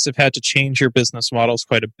 Obviously, you guys have had to change your business models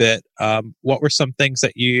quite a bit. What were some things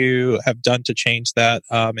that you have done to change that?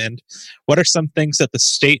 And what are some things that the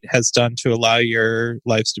state has done to allow your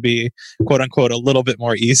lives to be, quote unquote, a little bit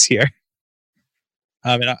more easier?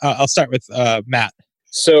 And I'll start with Matt.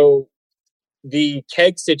 So the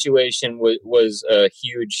keg situation was a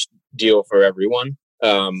huge deal for everyone.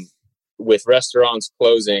 With restaurants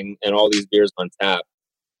closing and all these beers on tap,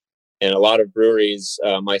 and a lot of breweries,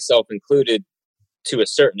 myself included, to a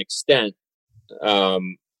certain extent, a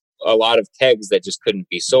lot of kegs that just couldn't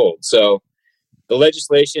be sold. So the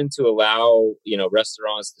legislation to allow,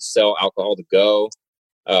 restaurants to sell alcohol to go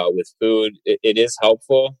with food, it is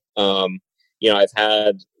helpful. I've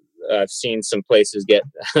seen some places get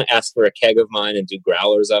asked for a keg of mine and do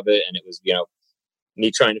growlers of it. And it was, me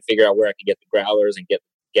trying to figure out where I could get the growlers and get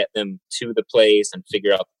them to the place and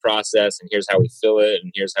figure out the process, and here's how we fill it,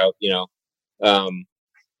 and here's how,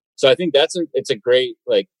 so I think it's a great,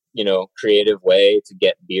 creative way to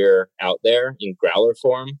get beer out there in growler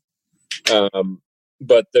form.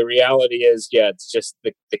 But the reality is, it's just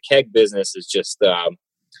the keg business is just,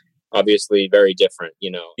 obviously very different.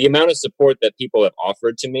 The amount of support that people have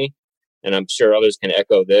offered to me, and I'm sure others can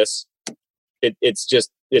echo this,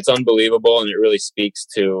 it's unbelievable. And it really speaks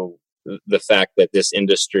to the fact that this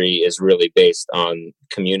industry is really based on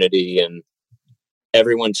community and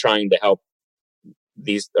everyone trying to help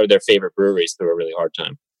these or their favorite breweries through a really hard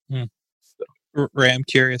time. So. Ray, I'm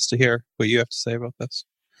curious to hear what you have to say about this.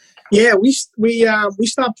 Yeah, we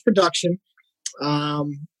stopped production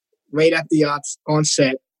right at the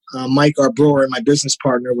onset. Mike, our brewer and my business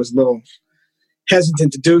partner, was a little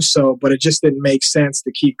hesitant to do so, but it just didn't make sense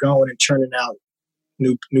to keep going and churning out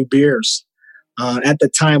new beers. At the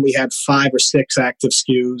time, we had 5 or 6 active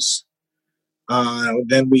SKUs.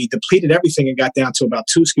 Then we depleted everything and got down to about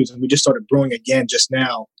 2 SKUs, and we just started brewing again just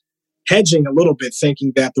now, hedging a little bit,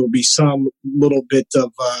 thinking that there would be some little bit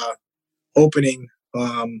of opening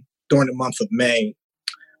during the month of May.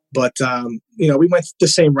 But, we went the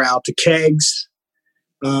same route to kegs.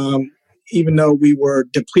 Even though we were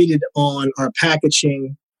depleted on our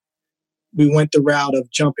packaging, we went the route of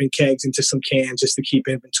jumping kegs into some cans just to keep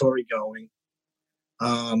inventory going.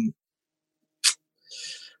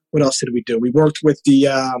 What else did we do? We worked with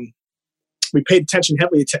we paid attention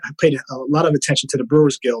paid a lot of attention to the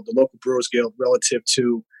Brewers Guild, the local Brewers Guild, relative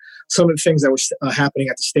to some of the things that were happening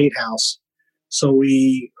at the State House. So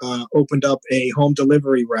we opened up a home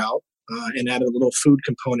delivery route and added a little food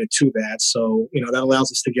component to that. So, that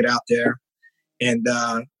allows us to get out there and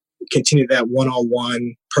continue that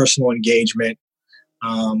one-on-one personal engagement.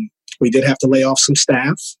 We did have to lay off some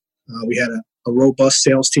staff. We had a robust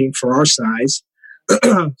sales team for our size,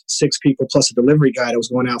 6 people plus a delivery guy that was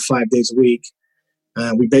going out 5 days a week.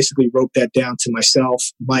 We basically wrote that down to myself,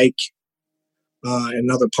 Mike,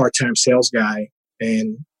 another part-time sales guy.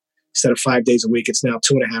 And instead of 5 days a week, it's now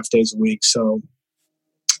 2.5 days a week. So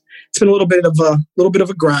it's been a little bit of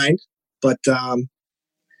a grind, but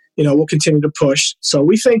we'll continue to push. So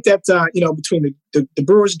we think that between the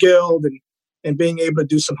Brewers Guild and being able to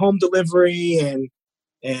do some home delivery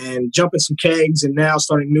and jumping some kegs and now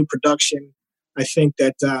starting new production, I think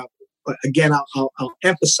that again I'll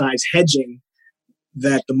emphasize hedging,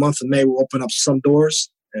 that the month of May will open up some doors.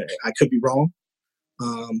 I could be wrong,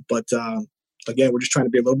 but again, we're just trying to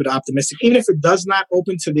be a little bit optimistic. Even if it does not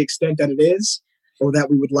open to the extent that it is or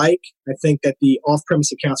that we would like, I think that the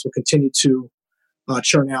off-premise accounts will continue to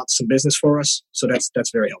churn out some business for us. So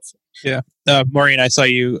that's very helpful. Yeah. Maureen, I saw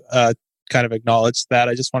you kind of acknowledge that.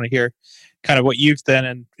 I just want to hear kind of what you've done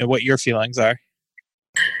and what your feelings are.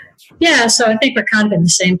 Yeah, so I think we're kind of in the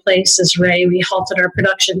same place as Ray. We halted our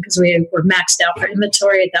production because we were maxed out for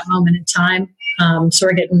inventory at that moment in time. So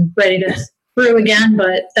we're getting ready to brew again,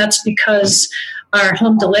 but that's because our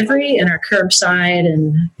home delivery and our curbside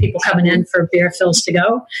and people coming in for beer fills to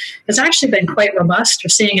go has actually been quite robust. We're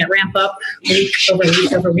seeing it ramp up week over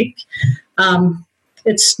week over week.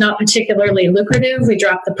 It's not particularly lucrative. We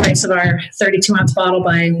dropped the price of our 32-ounce bottle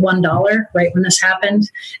by $1 right when this happened,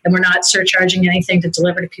 and we're not surcharging anything to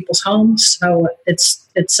deliver to people's homes. So it's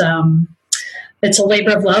a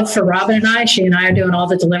labor of love for Robin and I. She and I are doing all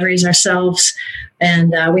the deliveries ourselves,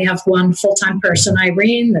 and we have one full-time person,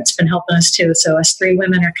 Irene, that's been helping us too. So us 3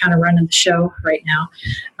 women are kind of running the show right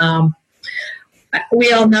now.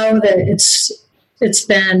 We all know that it's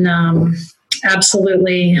been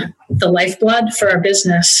absolutely the lifeblood for our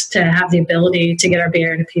business to have the ability to get our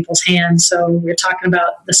beer into people's hands. So we were talking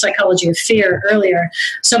about the psychology of fear earlier.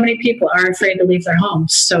 So many people are afraid to leave their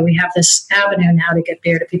homes. So we have this avenue now to get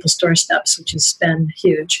beer to people's doorsteps, which has been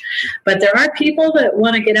huge. But there are people that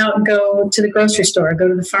want to get out and go to the grocery store, go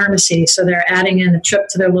to the pharmacy. So they're adding in a trip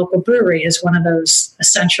to their local brewery as one of those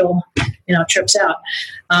essential, trips out.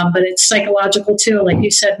 But it's psychological too. Like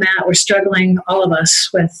you said, Matt, we're struggling, all of us,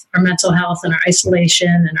 with our mental health and our isolation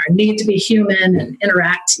and our need to be human and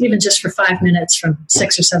interact, even just for 5 minutes from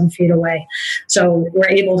 6 or 7 feet away. So we're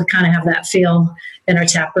able to kind of have that feel in our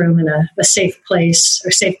tap room in a safe place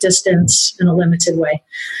or safe distance in a limited way.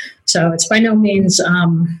 So it's by no means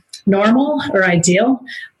normal or ideal,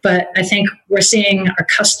 but I think we're seeing our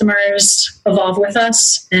customers evolve with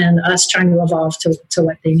us and us trying to evolve to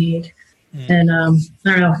what they need. And I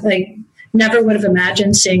don't know, like never would have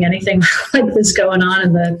imagined seeing anything like this going on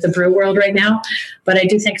in the brew world right now. But I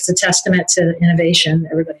do think it's a testament to innovation.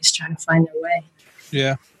 Everybody's trying to find their way.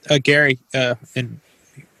 Yeah. Gary, in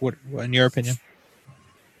your opinion?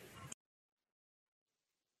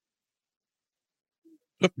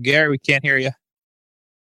 Oh, Gary, we can't hear you.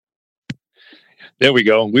 There we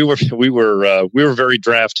go. We were very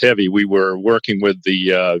draft heavy. We were working with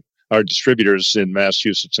our distributors in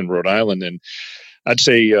Massachusetts and Rhode Island, and I'd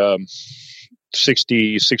say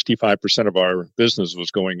 65% of our business was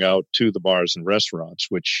going out to the bars and restaurants,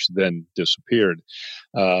 which then disappeared.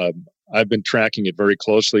 I've been tracking it very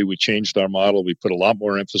closely. We changed our model. We put a lot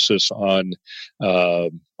more emphasis on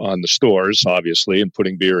the stores, obviously, and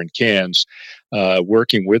putting beer in cans,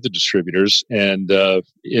 working with the distributors, and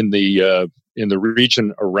in the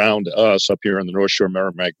region around us, up here in the North Shore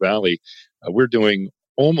Merrimack Valley, we're doing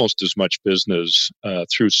almost as much business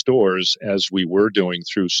through stores as we were doing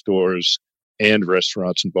through stores and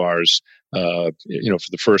restaurants and bars, for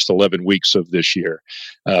the first 11 weeks of this year.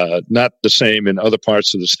 Not the same in other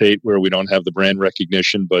parts of the state where we don't have the brand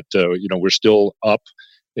recognition, but we're still up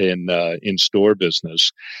in store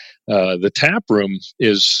business. The tap room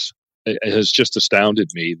has just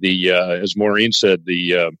astounded me. As Maureen said,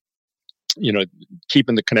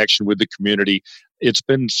 keeping the connection with the community. It's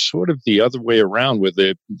been sort of the other way around, where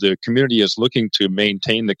the community is looking to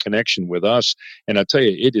maintain the connection with us. And I tell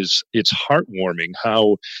you, it's heartwarming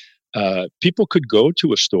how people could go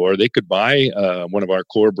to a store, they could buy one of our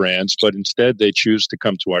core brands, but instead they choose to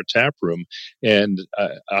come to our tap room. And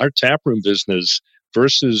our tap room business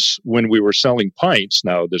versus when we were selling pints.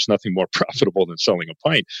 Now, there's nothing more profitable than selling a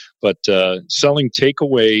pint, but selling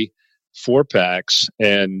takeaway 4-packs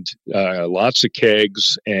and lots of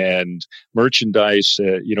kegs and merchandise,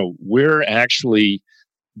 we're actually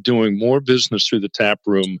doing more business through the tap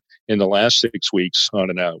room in the last 6 weeks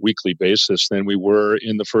on a weekly basis than we were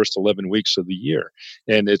in the first 11 weeks of the year.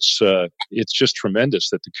 And it's just tremendous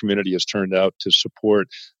that the community has turned out to support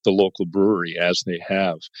the local brewery as they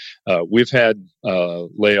have. We've had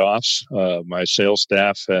layoffs. My sales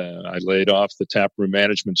staff, I laid off the tap room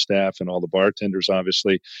management staff and all the bartenders,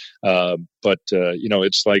 obviously. But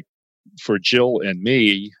it's like for Jill and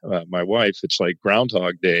me, my wife, it's like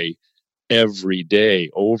Groundhog Day every day,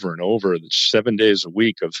 over and over, 7 days a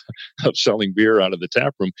week of selling beer out of the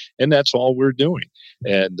tap room. And that's all we're doing.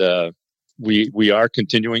 And we are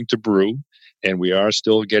continuing to brew, and we are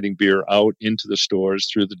still getting beer out into the stores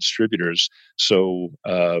through the distributors. So,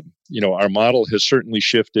 our model has certainly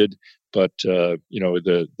shifted, but,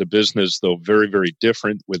 the business, though very, very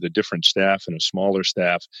different with a different staff and a smaller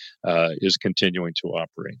staff, is continuing to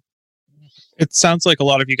operate. It sounds like a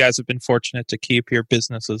lot of you guys have been fortunate to keep your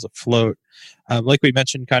businesses afloat. Like we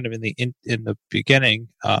mentioned kind of in the beginning,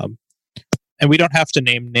 and we don't have to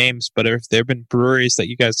name names, but if there have been breweries that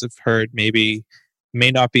you guys have heard maybe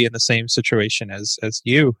may not be in the same situation as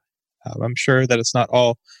you, I'm sure that it's not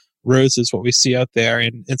all roses what we see out there.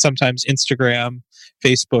 And sometimes Instagram,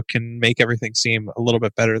 Facebook can make everything seem a little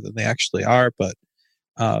bit better than they actually are. But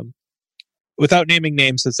without naming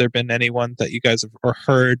names, has there been anyone that you guys have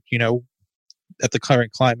heard, at the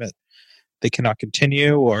current climate, they cannot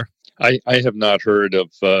continue? Or I have not heard of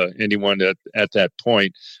anyone at that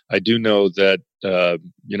point. I do know that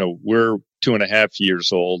we're 2.5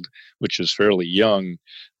 years old, which is fairly young.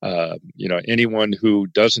 Anyone who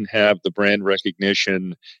doesn't have the brand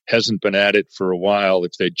recognition, hasn't been at it for a while,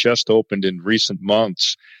 if they just opened in recent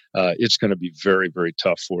months, it's going to be very, very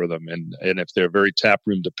tough for them. And if they're very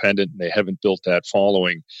taproom dependent and they haven't built that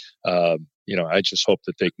following, I just hope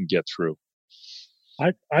that they can get through.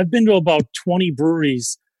 I've been to about 20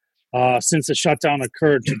 breweries since the shutdown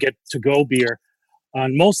occurred to get to-go beer.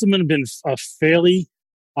 And most of them have been fairly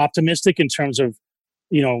optimistic in terms of,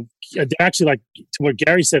 actually, like to what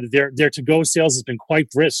Gary said, their to-go sales has been quite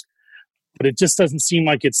brisk. But it just doesn't seem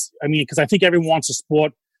like because I think everyone wants to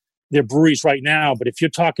support their breweries right now. But if you're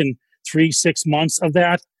talking 3-6 months of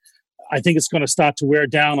that, I think it's going to start to wear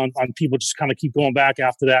down on people just kind of keep going back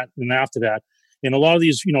after that and after that. And a lot of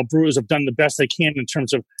these, brewers have done the best they can in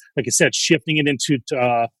terms of, like I said, shifting it into,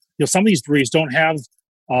 some of these breweries don't have,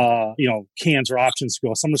 cans or options to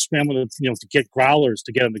go. Some are scrambling, to get growlers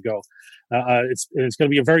to get them to go. It's going to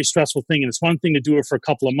be a very stressful thing. And it's one thing to do it for a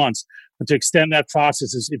couple of months, but to extend that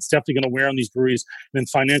process it's definitely going to wear on these breweries and then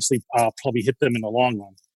financially probably hit them in the long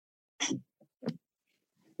run.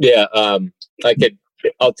 Yeah.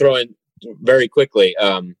 I'll throw in very quickly.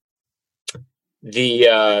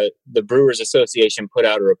 The Brewers Association put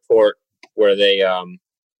out a report where they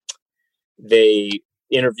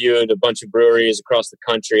interviewed a bunch of breweries across the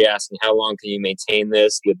country asking how long can you maintain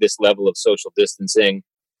this with this level of social distancing.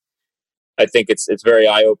 I think it's very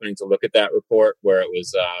eye-opening to look at that report where it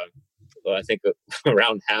was I think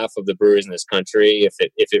around half of the breweries in this country, if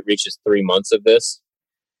it reaches 3 months of this,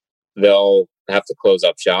 they'll have to close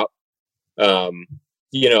up shop.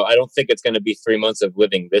 I don't think it's going to be 3 months of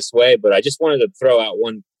living this way, but I just wanted to throw out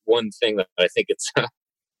one thing that I think it's,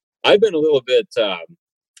 I've been a little bit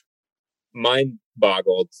mind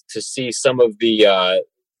boggled to see some of the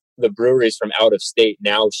breweries from out of state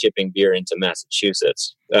now shipping beer into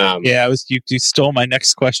Massachusetts. You stole my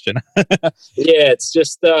next question. Yeah, it's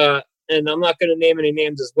just, and I'm not going to name any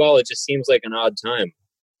names as well. It just seems like an odd time.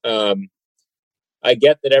 I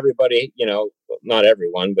get that everybody, not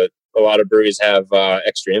everyone, but a lot of breweries have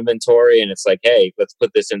extra inventory, and it's like, hey, let's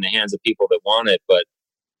put this in the hands of people that want it. But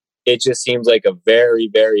it just seems like a very,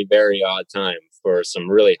 very, very odd time for some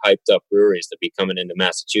really hyped up breweries to be coming into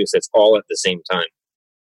Massachusetts all at the same time.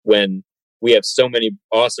 when we have so many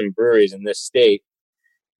awesome breweries in this state.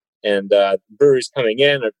 And breweries coming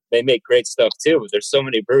in, they make great stuff too. But there's so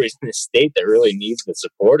many breweries in this state that really needs the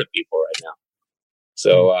support of people right now.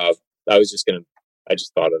 So I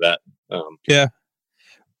just thought of that. Yeah.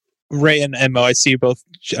 Ray and Mo, I see you both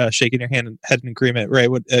shaking your head in agreement. Ray,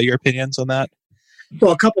 what your opinions on that?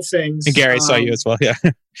 Well, a couple things. And Gary, saw you as well. Yeah.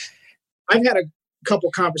 I've had a couple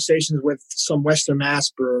conversations with some Western Mass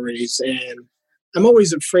breweries, and I'm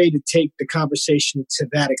always afraid to take the conversation to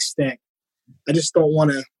that extent. I just don't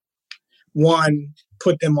want to, one,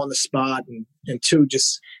 put them on the spot, and two,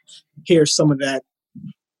 just hear some of that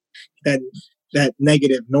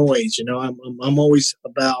negative noise. You know, I'm always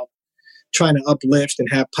about trying to uplift and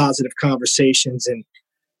have positive conversations and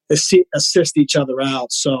assist each other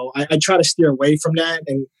out. So I try to steer away from that.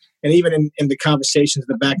 And even in the conversations,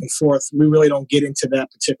 the back and forth, we really don't get into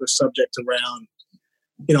that particular subject around,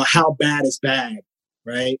 you know, how bad is bad,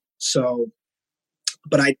 right? So,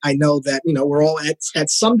 but I know that, you know, we're all at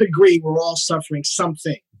some degree, we're all suffering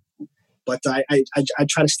something. But I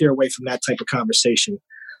try to steer away from that type of conversation.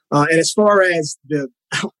 And as far as the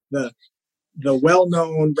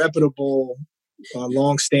well-known, reputable,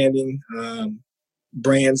 long-standing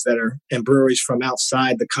brands that are and breweries from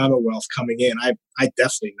outside the Commonwealth coming in, I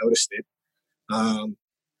definitely noticed it,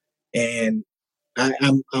 and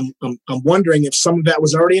I'm wondering if some of that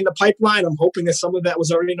was already in the pipeline. I'm hoping that some of that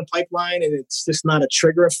was already in the pipeline, and it's just not a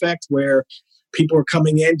trigger effect where people are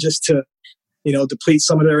coming in just to, you know, deplete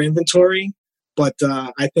some of their inventory. But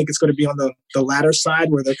I think it's going to be on the latter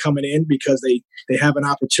side where they're coming in because they have an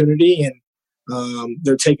opportunity and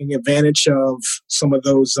they're taking advantage of some of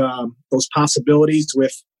those possibilities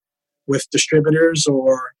with distributors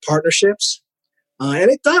or partnerships. And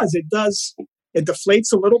it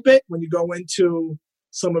deflates a little bit when you go into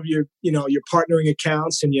some of your partnering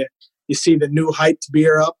accounts and you see the new hyped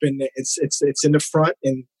beer up and it's in the front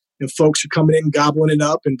and folks are coming in gobbling it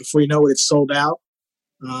up, and before you know it, it's sold out.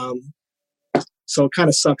 So it kind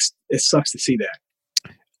of sucks. It sucks to see that.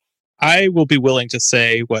 I will be willing to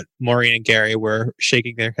say what Maureen and Gary were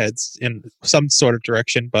shaking their heads in some sort of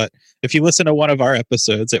direction, but if you listen to one of our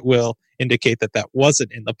episodes, it will indicate that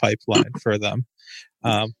wasn't in the pipeline for them.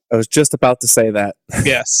 I was just about to say that.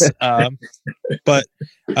 Yes. But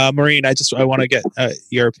Maureen, I want to get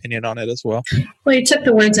your opinion on it as well. Well, you took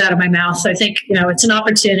the words out of my mouth. I think, you know, it's an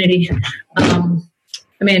opportunity. I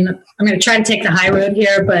mean, I'm going to try to take the high road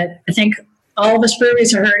here, but I think all of us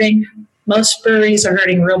breweries are hurting. Most breweries are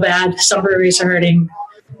hurting real bad. Some breweries are hurting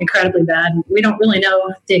incredibly bad. We don't really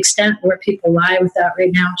know the extent where people lie with that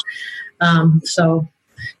right now. So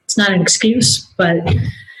it's not an excuse, but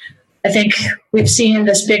I think we've seen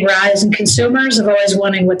this big rise in consumers of always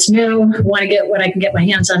wanting what's new, want to get what I can get my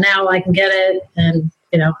hands on now, I can get it. And,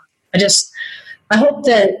 you know, I hope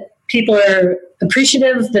that people are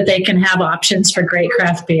appreciative that they can have options for great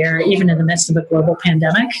craft beer, even in the midst of a global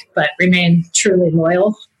pandemic, but remain truly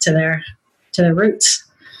loyal to their roots.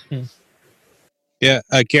 Yeah,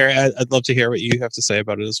 Gary, I'd love to hear what you have to say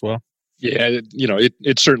about it as well. Yeah, you know,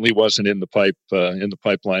 it certainly wasn't in the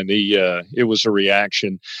pipeline. It was a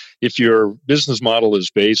reaction. If your business model is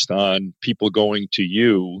based on people going to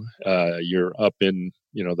you, you're up in,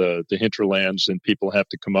 you know, the hinterlands, and people have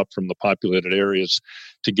to come up from the populated areas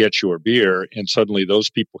to get your beer, and suddenly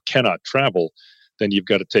those people cannot travel, then you've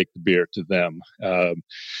got to take the beer to them.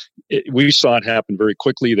 We saw it happen very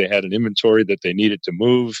quickly. They had an inventory that they needed to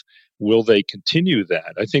move. Will they continue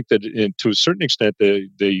that? I think that to a certain extent,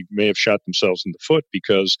 they may have shot themselves in the foot,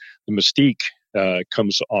 because the mystique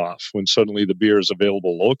comes off when suddenly the beer is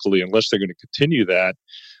available locally, unless they're going to continue that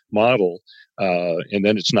model. And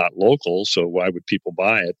then it's not local, so why would people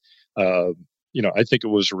buy it? You know, I think it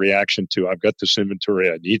was a reaction to, I've got this inventory,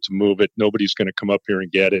 I need to move it. Nobody's going to come up here and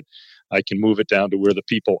get it. I can move it down to where the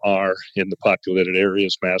people are in the populated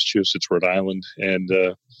areas, Massachusetts, Rhode Island, and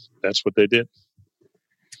that's what they did.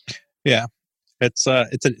 Yeah, it's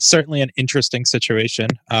certainly an interesting situation.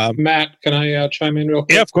 Matt, can I chime in real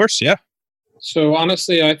quick? Yeah, of course. Yeah. So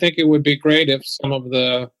honestly, I think it would be great if some of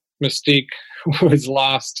the mystique was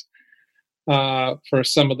lost for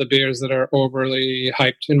some of the beers that are overly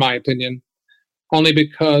hyped, in my opinion. Only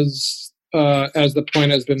because, as the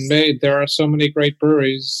point has been made, there are so many great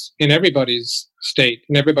breweries in everybody's state,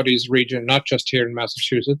 in everybody's region, not just here in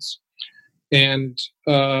Massachusetts. And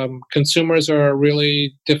consumers are a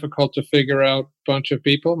really difficult to figure out bunch of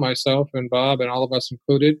people, myself and Bob and all of us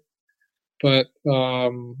included. But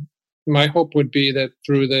my hope would be that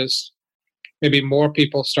through this, maybe more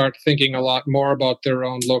people start thinking a lot more about their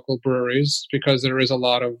own local breweries, because there is a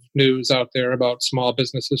lot of news out there about small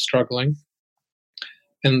businesses struggling,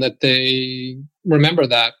 and that they remember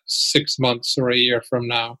that 6 months or a year from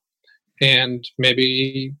now. And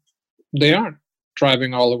maybe they aren't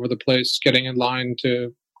driving all over the place, getting in line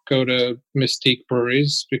to go to Mystique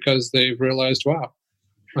breweries because they've realized, wow,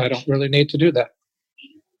 I don't really need to do that.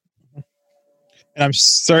 And I'm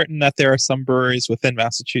certain that there are some breweries within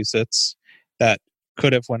Massachusetts that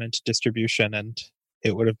could have went into distribution and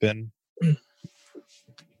it would have been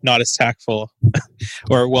not as tactful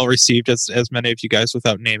or well received as many of you guys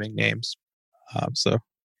without naming names. So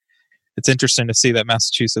it's interesting to see that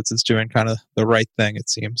Massachusetts is doing kind of the right thing, it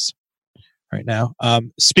seems, right now.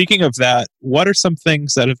 Speaking of that, what are some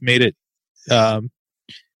things that have made it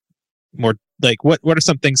more like what are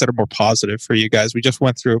some things that are more positive for you guys? We just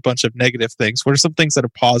went through a bunch of negative things. What are some things that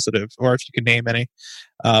are positive, or if you can name any?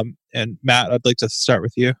 And Matt, I'd like to start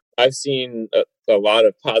with you. I've seen a lot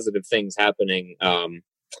of positive things happening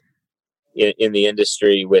in the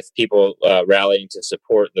industry with people rallying to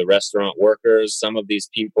support the restaurant workers. Some of these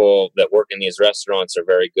people that work in these restaurants are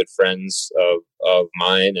very good friends of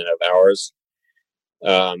mine and of ours.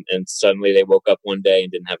 And suddenly they woke up one day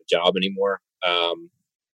and didn't have a job anymore.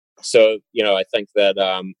 So, I think that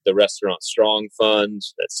the Restaurant Strong Fund,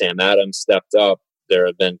 that Sam Adams stepped up. There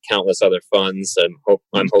have been countless other funds I'm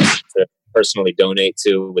hoping to personally donate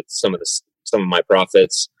to with some of my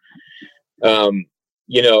profits. And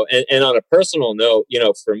on a personal note,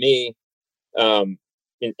 for me,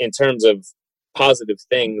 in terms of positive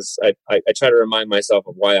things, I try to remind myself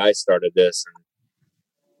of why I started this,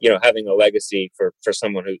 and having a legacy for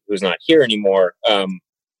someone who's not here anymore.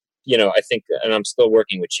 I think, and I'm still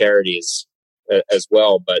working with charities as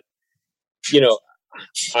well, but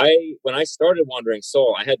when I started Wandering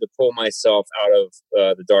Soul, I had to pull myself out of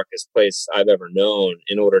the darkest place I've ever known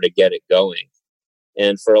in order to get it going.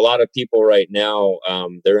 And for a lot of people right now,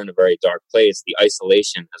 they're in a very dark place. The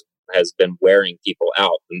isolation has been wearing people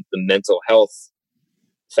out. The mental health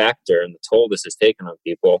factor and the toll this has taken on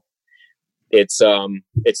people, it's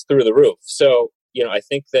through the roof. So, I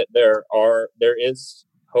think that there is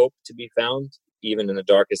hope to be found even in the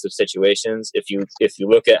darkest of situations. If you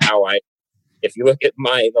look at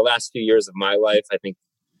the last few years of my life, I think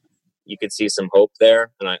you could see some hope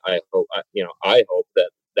there. And I hope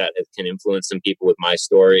that it can influence some people with my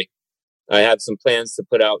story. I have some plans to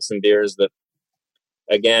put out some beers that,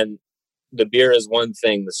 again, the beer is one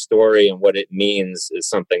thing, the story and what it means is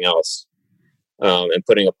something else. And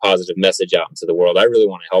putting a positive message out into the world. I really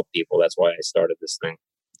want to help people. That's why I started this thing.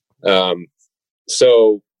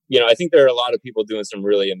 So, I think there are a lot of people doing some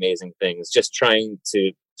really amazing things, just trying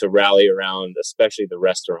to rally around, especially the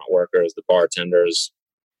restaurant workers, the bartenders,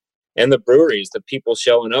 and the breweries, the people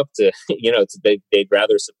showing up to, they'd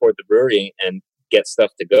rather support the brewery and get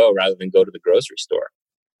stuff to go rather than go to the grocery store.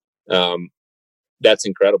 That's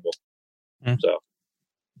incredible. So,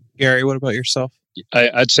 Gary, what about yourself?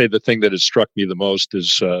 I'd say the thing that has struck me the most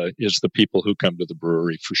is the people who come to the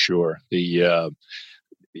brewery, for sure.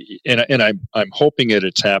 And I'm hoping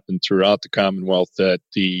it's happened throughout the Commonwealth, that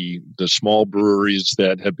the small breweries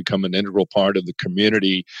that have become an integral part of the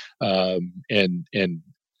community and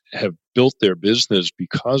have built their business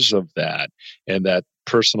because of that and that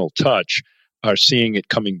personal touch are seeing it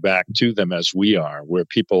coming back to them as we are, where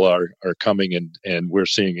people are coming and we're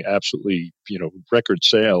seeing absolutely, record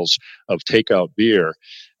sales of takeout beer,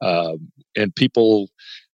 and people,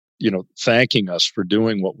 thanking us for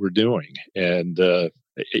doing what we're doing. And,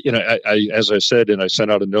 I as I said, and I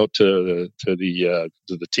sent out a note to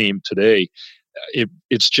the team today,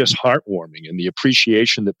 it's just heartwarming, and the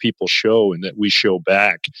appreciation that people show and that we show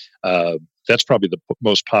back. That's probably the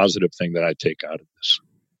most positive thing that I take out of this.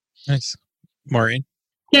 Nice. Maureen?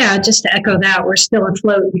 Yeah, just to echo that, we're still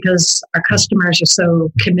afloat because our customers are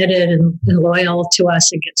so committed and loyal to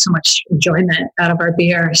us and get so much enjoyment out of our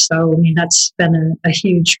beer. So, that's been a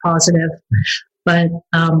huge positive. But,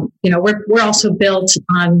 we're also built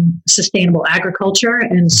on sustainable agriculture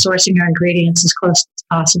and sourcing our ingredients as close as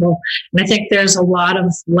possible. And I think there's a lot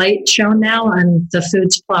of light shown now on the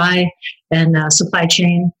food supply and supply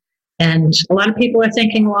chain. And a lot of people are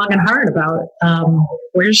thinking long and hard about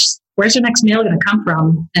where's our next meal going to come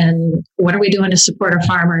from, and what are we doing to support our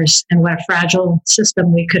farmers, and what a fragile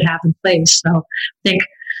system we could have in place. So I think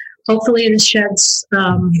hopefully this sheds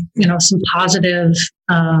some positive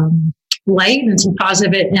light and some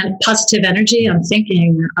positive energy on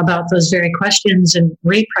thinking about those very questions and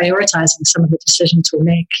reprioritizing some of the decisions we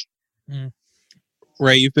make.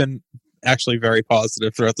 Ray, you've been actually very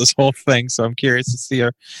positive throughout this whole thing, so I'm curious to see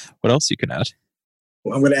what else you can add.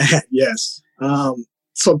 Well, I'm going to add, yes.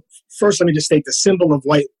 So first, let me just state the symbol of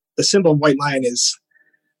White Lion is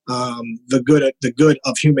the good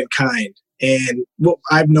of humankind, And what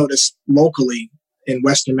I've noticed locally in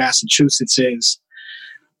Western Massachusetts is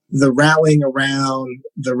the rallying around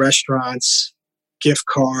the restaurants, gift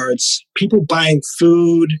cards, people buying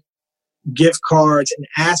food, gift cards, and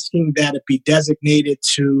asking that it be designated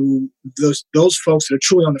to those folks that are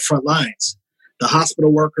truly on the front lines, the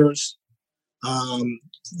hospital workers,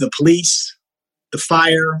 the police, the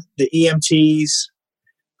fire, the EMTs,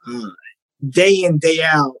 day in, day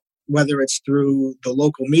out, whether it's through the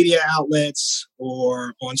local media outlets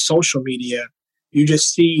or on social media, you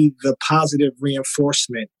just see the positive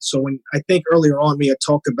reinforcement. So when I think earlier on we had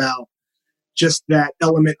talked about just that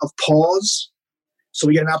element of pause. So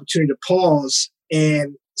we get an opportunity to pause,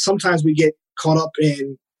 and sometimes we get caught up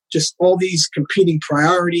in just all these competing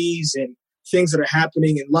priorities and things that are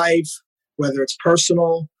happening in life, whether it's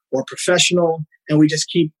personal or professional, and we just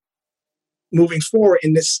keep moving forward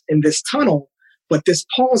in this tunnel. But this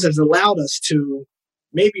pause has allowed us to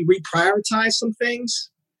maybe reprioritize some things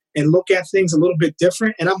and look at things a little bit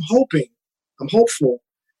different. And I'm hopeful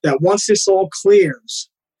that once this all clears,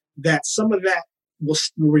 that some of that will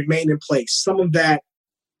remain in place. Some of that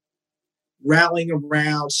rallying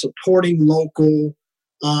around, supporting local,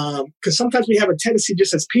 because sometimes we have a tendency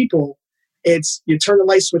just as people, it's you turn the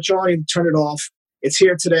light switch on and turn it off. It's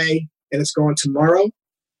here today and it's gone tomorrow.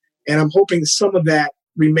 And I'm hoping some of that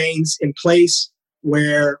remains in place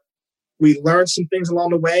where we learn some things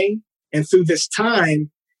along the way. And through this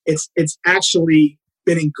time, it's actually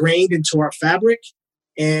been ingrained into our fabric,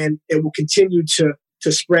 and it will continue to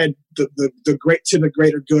spread the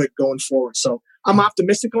greater good going forward. So I'm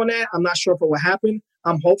optimistic on that. I'm not sure if it will happen.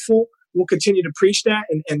 I'm hopeful. We'll continue to preach that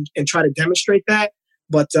and try to demonstrate that.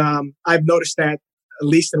 But I've noticed that, at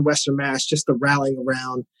least in Western Mass, just the rallying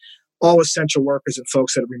around all essential workers and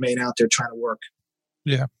folks that remain out there trying to work.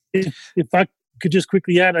 Yeah. If I could just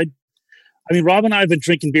quickly add, I mean, Rob and I have been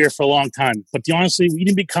drinking beer for a long time, but honestly, we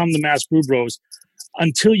didn't become the Mass Brew Bros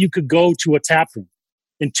until you could go to a tap room,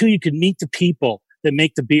 until you could meet the people that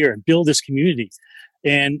make the beer and build this community.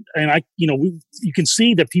 And you can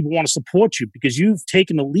see that people want to support you because you've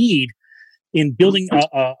taken the lead in building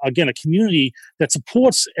a community that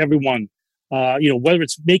supports everyone. Whether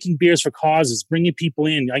it's making beers for causes, bringing people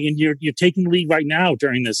in. You're taking the lead right now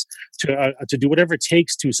during this to do whatever it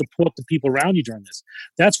takes to support the people around you during this.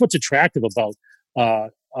 That's what's attractive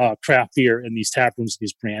about craft beer and these tap rooms,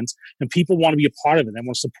 these brands, and people want to be a part of it. They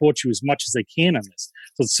want to support you as much as they can on this.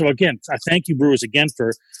 So again, I thank you, brewers, again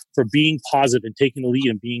for being positive and taking the lead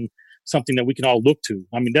and being something that we can all look to.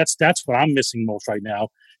 I mean, that's what I'm missing most right now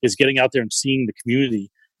is getting out there and seeing the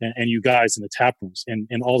community and you guys in the tap rooms and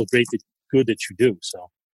all the great good that you do. So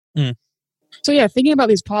yeah, thinking about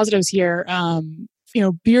these positives here,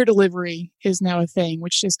 beer delivery is now a thing,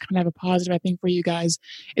 which is kind of a positive, I think, for you guys.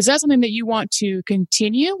 Is that something that you want to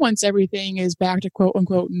continue once everything is back to quote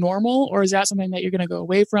unquote normal, or is that something that you're going to go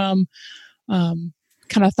away from? Kind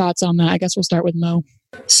of thoughts on that. I guess we'll start with Mo.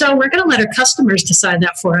 So we're going to let our customers decide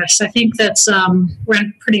that for us. I think that's we're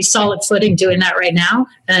in pretty solid footing doing that right now.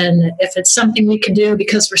 And if it's something we can do,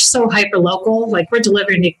 because we're so hyper local, like we're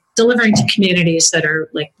delivering to communities that are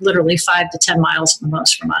like literally 5 to 10 miles at the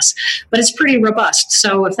most from us, but it's pretty robust.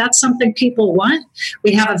 So if that's something people want,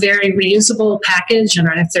 we have a very reusable package in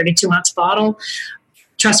our 32-ounce bottle.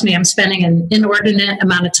 Trust me, I'm spending an inordinate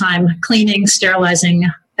amount of time cleaning, sterilizing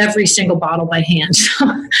every single bottle by hand.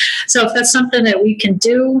 So if that's something that we can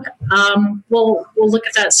do, we'll look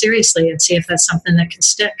at that seriously and see if that's something that can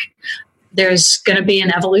stick. There's going to be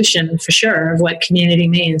an evolution for sure of what community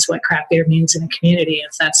means, what craft beer means in a community.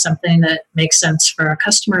 If that's something that makes sense for our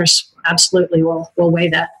customers, absolutely, we'll weigh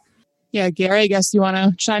that. Yeah, Gary, I guess you want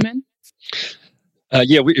to chime in?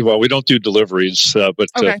 We don't do deliveries, but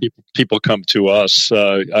okay. People come to us.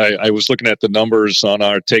 I was looking at the numbers on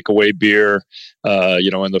our takeaway beer,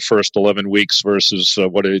 in the first 11 weeks versus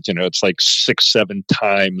it's like 6-7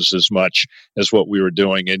 times as much as what we were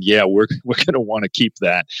doing. And yeah, we're going to want to keep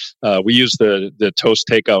that. We use the Toast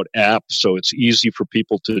Takeout app, so it's easy for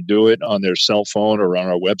people to do it on their cell phone or on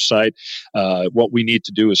our website. What we need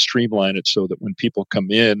to do is streamline it so that when people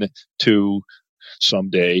come in to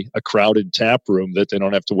someday a crowded tap room, that they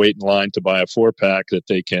don't have to wait in line to buy a 4-pack, that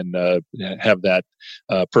they can have that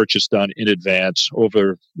purchase done in advance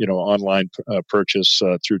over online purchase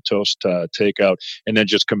through Toast Takeout, and then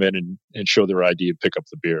just come in and show their ID and pick up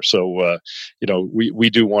the beer. So we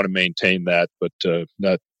do want to maintain that, but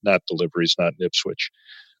not deliveries, not in Ipswich.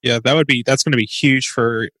 Yeah, that's going to be huge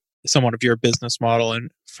for someone of your business model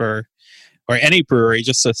and for any brewery,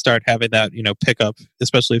 just to start having that, pickup,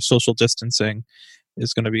 especially if social distancing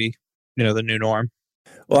is going to be, the new norm.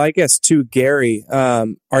 Well, I guess too, Gary,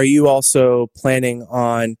 are you also planning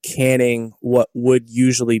on canning what would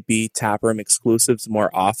usually be taproom exclusives more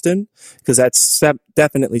often? Because that's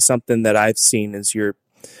definitely something that I've seen is you're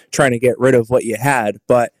trying to get rid of what you had.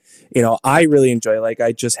 But, you know, I really enjoy, like,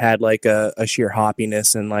 I just had like a sheer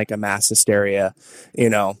hoppiness and like a mass hysteria, you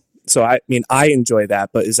know. So, I mean, I enjoy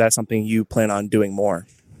that, but is that something you plan on doing more?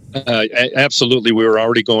 Absolutely. We were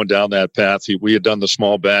already going down that path. We had done the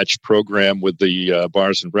small batch program with the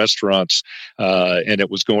bars and restaurants, and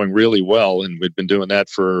it was going really well. And we'd been doing that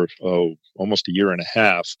for almost a year and a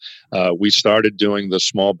half. We started doing the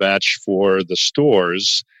small batch for the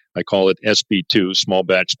stores. I call it SB2, small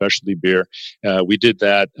batch specialty beer. We did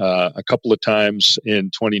that a couple of times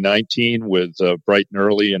in 2019 with Bright and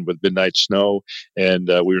Early and with Midnight Snow, and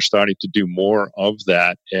we were starting to do more of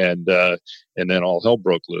that, and then all hell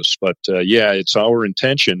broke loose. But yeah, it's our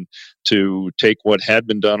intention to take what had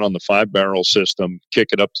been done on the 5-barrel system, kick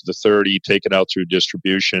it up to the 30, take it out through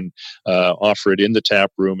distribution, offer it in the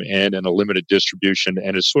tap room and in a limited distribution,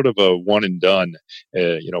 and it's sort of a one and done.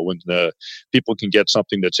 When people can get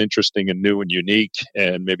something that's interesting and new and unique,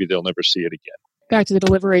 and maybe they'll never see it again. Back to the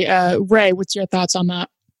delivery. Ray, what's your thoughts on that?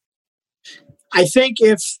 I think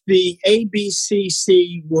if the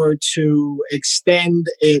ABCC were to extend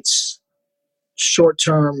its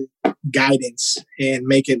short-term guidance and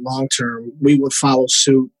make it long-term, we would follow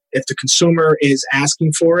suit. If the consumer is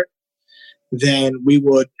asking for it, then we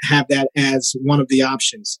would have that as one of the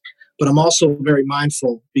options. But I'm also very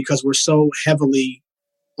mindful, because we're so heavily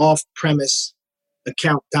off-premise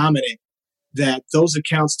account dominant, that those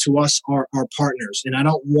accounts to us are our partners. And I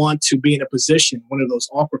don't want to be in a position, one of those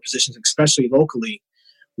awkward positions, especially locally,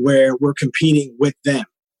 where we're competing with them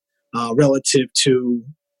relative to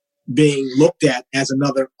being looked at as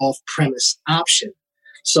another off-premise option.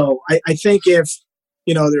 So I think if,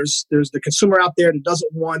 there's the consumer out there that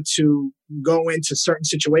doesn't want to go into certain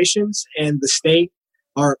situations, and the state,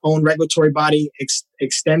 our own regulatory body,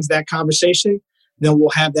 extends that conversation, then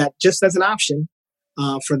we'll have that just as an option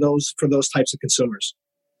for those types of consumers.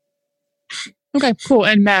 Okay, cool.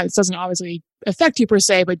 And Matt, this doesn't obviously affect you per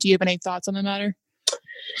se, but do you have any thoughts on the matter?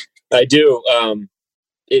 I do.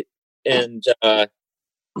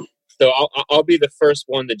 So I'll be the first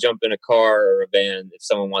one to jump in a car or a van if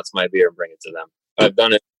someone wants my beer and bring it to them. I've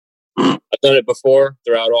done it before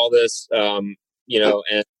throughout all this, and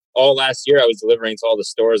all last year I was delivering to all the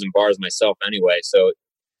stores and bars myself anyway. So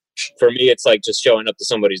for me, it's like just showing up to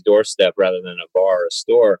somebody's doorstep rather than a bar or a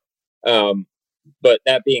store. But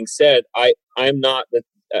that being said, I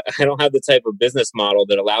don't have the type of business model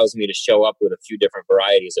that allows me to show up with a few different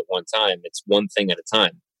varieties at one time. It's one thing at a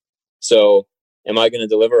time. So am I going to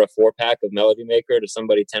deliver a 4-pack of Melody Maker to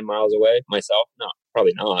somebody 10 miles away myself? No,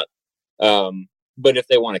 probably not. But if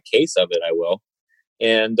they want a case of it, I will.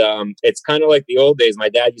 And it's kind of like the old days. My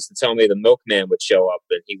dad used to tell me the milkman would show up,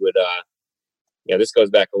 and he would, this goes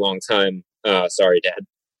back a long time. Sorry, Dad.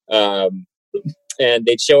 And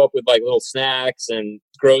they'd show up with like little snacks and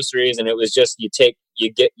groceries, and it was just you take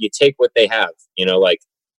what they have. Like,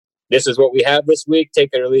 this is what we have this week. Take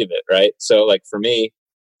it or leave it, right? So, like, for me,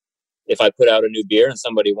 if I put out a new beer and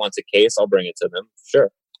somebody wants a case, I'll bring it to them.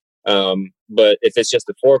 Sure. But if it's just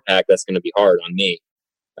a 4-pack, that's going to be hard on me,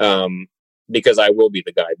 because I will be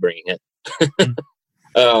the guy bringing it.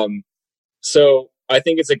 So I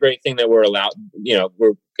think it's a great thing that we're allowed,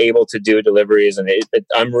 we're able to do deliveries, and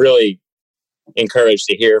I'm really encouraged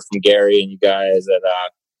to hear from Gary and you guys that,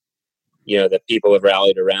 that people have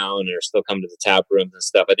rallied around and are still coming to the tap rooms and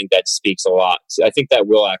stuff. I think that speaks a lot. So I think that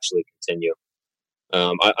will actually continue.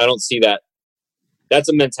 I don't see that. That's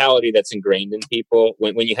a mentality that's ingrained in people.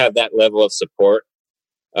 When you have that level of support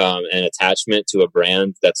and attachment to a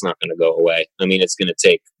brand, that's not going to go away. I mean, it's going to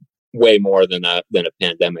take way more than a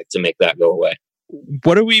pandemic to make that go away.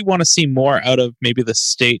 What do we want to see more out of maybe the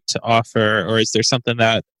state to offer, or is there something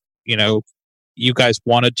that you guys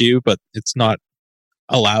want to do but it's not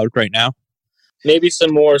allowed right now? Maybe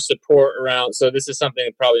some more support around. So this is something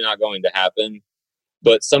that's probably not going to happen.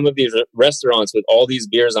 But some of these restaurants with all these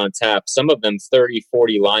beers on tap, some of them 30,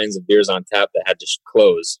 40 lines of beers on tap that had to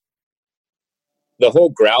close. The whole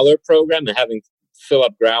growler program and having fill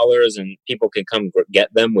up growlers and people can come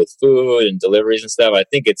get them with food and deliveries and stuff, I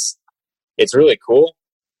think it's really cool.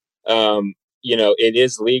 It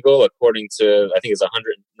is legal according to, I think it's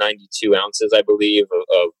 192 ounces, I believe,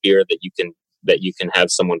 of beer that you can have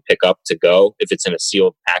someone pick up to go if it's in a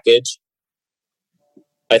sealed package.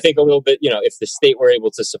 I think a little bit, if the state were able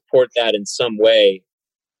to support that in some way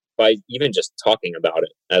by even just talking about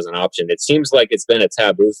it as an option. It seems like it's been a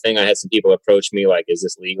taboo thing. I had some people approach me like, is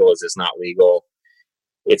this legal? Is this not legal?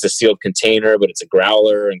 it's a sealed container, but it's a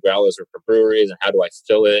growler, and growlers are for breweries. And how do I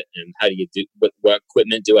fill it? And how do you do? What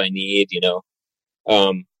equipment do I need?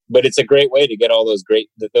 But it's a great way to get all those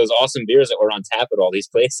awesome beers that were on tap at all these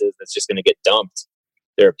places. That's just going to get dumped.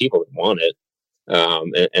 There are people that want it,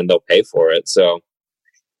 and they'll pay for it. So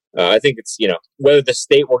I think it's whether the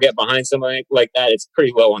state will get behind something like that. It's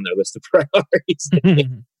pretty low on their list of priorities,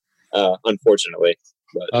 unfortunately.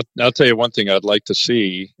 But I'll tell you one thing I'd like to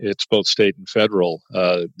see. It's both state and federal.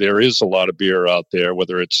 There is a lot of beer out there,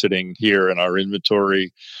 whether it's sitting here in our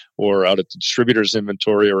inventory or out at the distributor's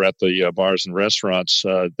inventory or at the bars and restaurants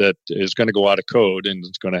that is going to go out of code and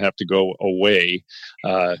it's going to have to go away.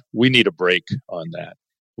 We need a break on that.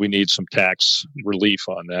 We need some tax relief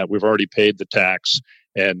on that. We've already paid the tax,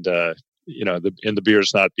 and the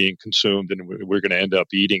beer's not being consumed, and we're going to end up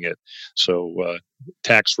eating it. So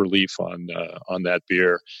tax relief on that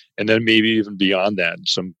beer, and then maybe even beyond that,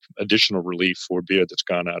 some additional relief for beer that's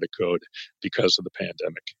gone out of code because of the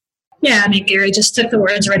pandemic. Yeah, I mean, Gary just took the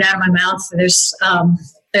words right out of my mouth. There's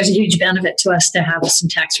a huge benefit to us to have some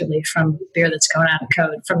tax relief from beer that's going out of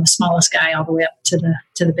code, from the smallest guy all the way up to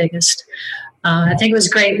the biggest. I think it was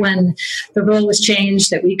great when the rule was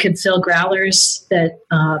changed that we could fill growlers that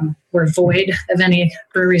were void of any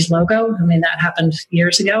brewery's logo. I mean, that happened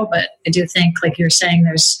years ago, but I do think, like you're saying,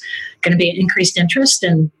 there's going to be increased interest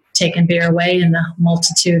in taking beer away in a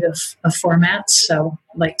multitude of formats. So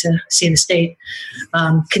I'd like to see the state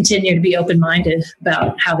continue to be open-minded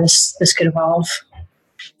about how this could evolve.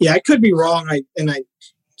 Yeah, I could be wrong,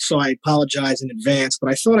 so I apologize in advance,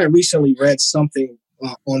 but I thought I recently read something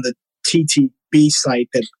on the TTB site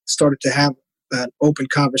that started to have an open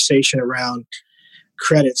conversation around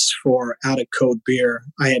credits for out-of-code beer.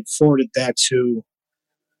 I had forwarded that to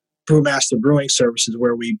Brewmaster Brewing Services,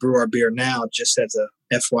 where we brew our beer now, just as a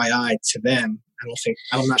FYI to them.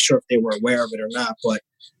 I'm not sure if they were aware of it or not, but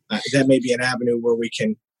that may be an avenue where we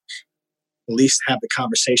can at least have the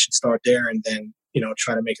conversation start there, and then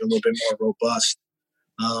try to make it a little bit more robust.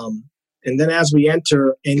 And then as we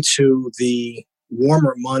enter into the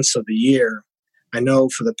warmer months of the year, I know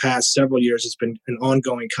for the past several years it's been an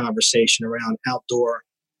ongoing conversation around outdoor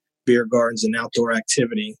beer gardens and outdoor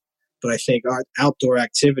activity. But I think our outdoor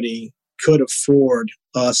activity could afford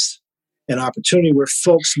us an opportunity where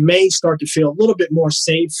folks may start to feel a little bit more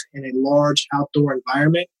safe in a large outdoor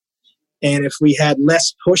environment. And if we had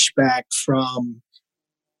less pushback from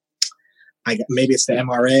maybe it's the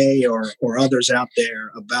MRA or others out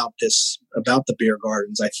there about the beer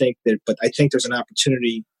gardens, I think there's an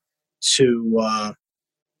opportunity to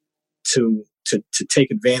take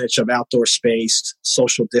advantage of outdoor space,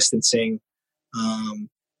 social distancing,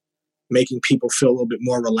 making people feel a little bit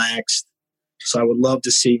more relaxed. So I would love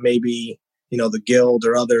to see maybe the Guild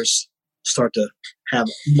or others start to have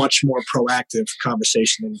much more proactive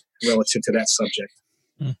conversation relative to that subject.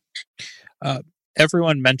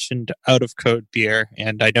 Everyone mentioned out of code beer,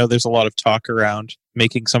 and I know there's a lot of talk around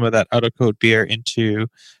making some of that out of code beer into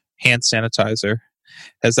hand sanitizer.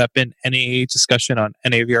 Has that been any discussion on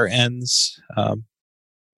any of your ends?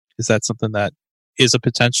 Is that something that is a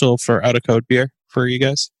potential for out of code beer for you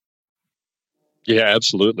guys? Yeah,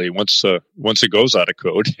 absolutely. Once it goes out of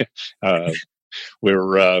code,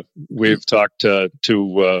 we've talked to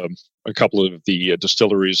a couple of the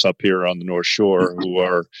distilleries up here on the North Shore who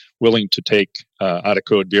are willing to take out of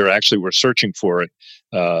code beer. Actually, we're searching for it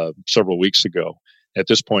several weeks ago. At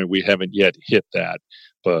this point, we haven't yet hit that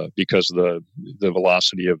because of the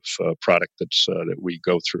velocity of product that we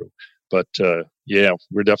go through. But yeah,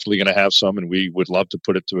 we're definitely going to have some, and we would love to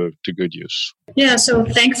put it to good use. Yeah, so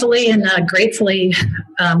thankfully and gratefully,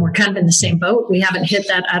 we're kind of in the same boat. We haven't hit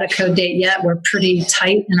that out of code date yet. We're pretty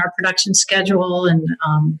tight in our production schedule and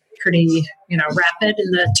pretty rapid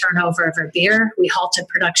in the turnover of our beer. We halted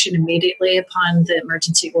production immediately upon the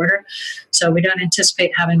emergency order, so we don't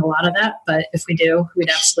anticipate having a lot of that. But if we do, we'd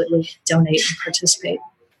absolutely donate and participate.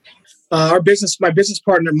 My business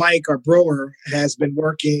partner, Mike, our brewer, has been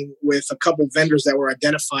working with a couple of vendors that were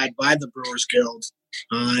identified by the Brewers Guild.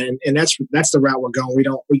 And that's the route we're going.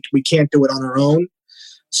 We can't do it on our own.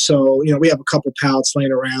 So, we have a couple pallets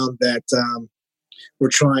laying around that we're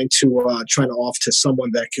trying to off to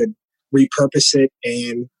someone that could repurpose it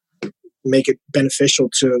and make it beneficial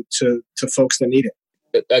to folks that need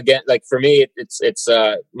it. Again, like for me, it's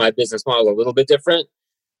my business model a little bit different.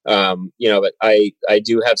 But I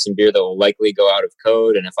do have some beer that will likely go out of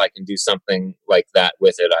code, and if I can do something like that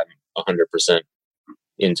with it, I'm 100%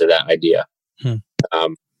 into that idea.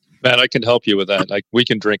 Matt, I can help you with that. We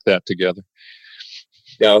can drink that together.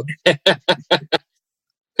 No, I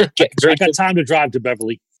got time to drive to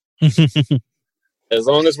Beverly. As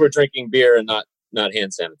long as we're drinking beer and not not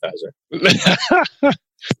hand sanitizer.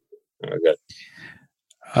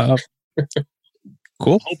 Oh, good.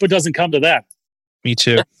 Cool. Hope it doesn't come to that. Me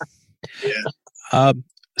too. Yeah.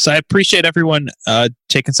 So I appreciate everyone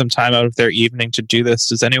taking some time out of their evening to do this.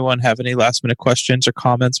 Does anyone have any last minute questions or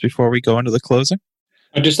comments before we go into the closing?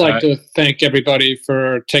 I'd just like to thank everybody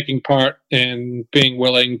for taking part and being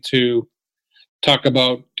willing to talk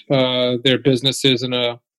about their businesses in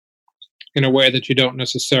a way that you don't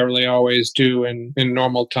necessarily always do in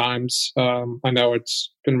normal times. I know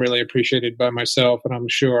it's been really appreciated by myself, and I'm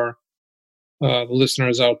sure the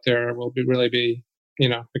listeners out there will really be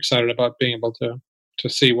excited about being able to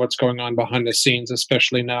see what's going on behind the scenes,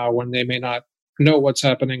 especially now when they may not know what's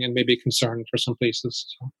happening and may be concerned for some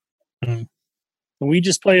places. So. We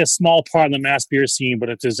just play a small part in the mass beer scene, but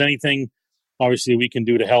if there's anything, obviously, we can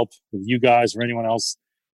do to help with you guys or anyone else,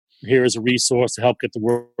 here is a resource to help get the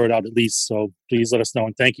word out at least. So please let us know.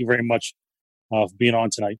 And thank you very much for being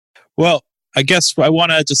on tonight. Well, I guess I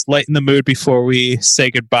want to just lighten the mood before we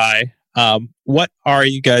say goodbye. What are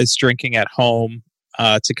you guys drinking at home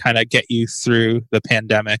to kind of get you through the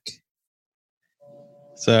pandemic?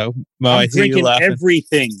 So, Mo, I'm drinking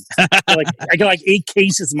everything. I got like 8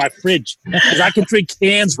 cases in my fridge. I can drink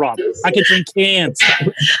cans, Rob. I can drink cans.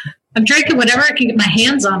 I'm drinking whatever I can get my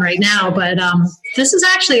hands on right now, but this is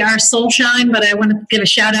actually our Soul Shine, but I want to give a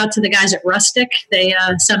shout out to the guys at Rustic. They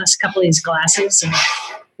sent us a couple of these glasses, and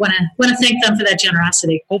want to thank them for that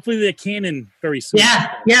generosity. Hopefully they're canning very soon.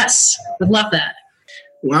 Yeah, yes, would love that.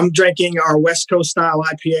 Well, I'm drinking our West Coast style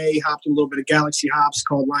IPA, hopped a little bit of Galaxy hops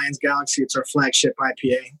called Lions Galaxy. It's our flagship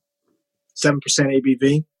IPA, 7%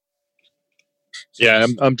 ABV. Yeah,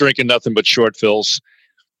 I'm drinking nothing but short fills.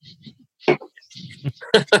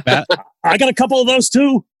 Matt? I got a couple of those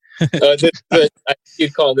too.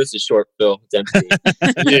 You'd call this a short fill. It's empty.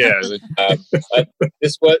 Yeah.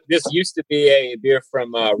 This used to be a beer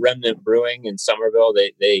from Remnant Brewing in Somerville.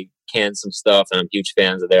 They canned some stuff, and I'm huge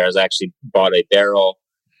fans of theirs. I actually bought a barrel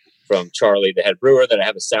from Charlie, the head brewer, that I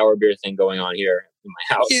have a sour beer thing going on here in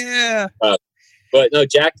my house. Yeah. But no,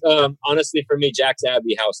 Jack. Honestly, for me, Jack's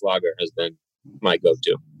Abbey House Lager has been my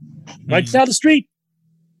go-to. Right down the street.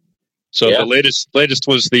 So the latest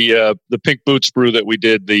was the Pink Boots brew that we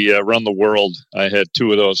did, the Run the World. I had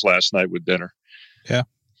 2 of those last night with dinner. Yeah.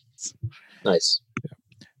 Nice.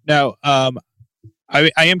 Now, I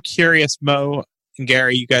am curious, Mo and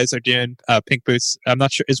Gary, you guys are doing Pink Boots. I'm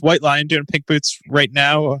not sure. Is White Lion doing Pink Boots right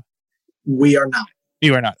now? We are not.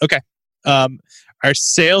 You are not. Okay. Our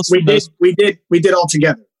sales. We did all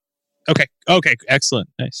together. Okay. Excellent.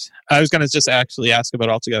 Nice. I was going to just actually ask about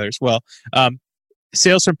all together as well.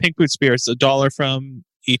 Sales from Pink Boots beer, is $1 from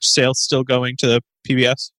each sale still going to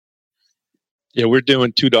PBS? Yeah, we're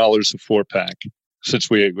doing $2 a 4-pack since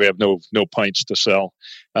we have no pints to sell.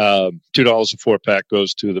 $2 a 4-pack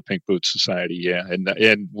goes to the Pink Boots Society. Yeah,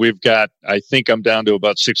 and we've got, I think I'm down to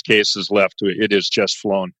about 6 cases left. It is just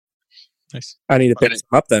flown. Nice. I need to pick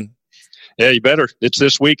some up then. Yeah, you better. It's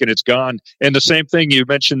this week and it's gone. And the same thing, you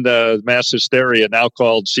mentioned Mass Hysteria, now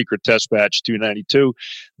called Secret Test Batch 292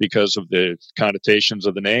 because of the connotations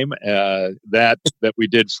of the name. That we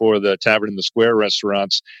did for the Tavern in the Square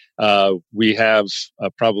restaurants. We have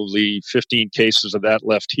probably 15 cases of that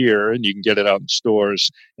left here, and you can get it out in stores.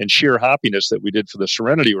 And Sheer Hoppiness that we did for the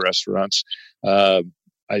Serenity restaurants,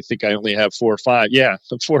 I think I only have 4 or 5. Yeah,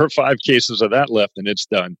 4 or 5 cases of that left, and it's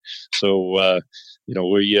done. So,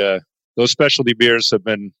 those specialty beers have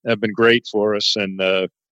been great for us, and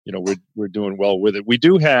we're doing well with it. We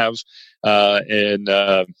do have an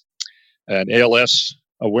ALS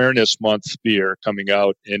Awareness Month beer coming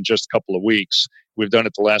out in just a couple of weeks. We've done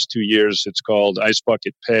it the last 2 years. It's called Ice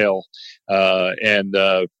Bucket Pale, and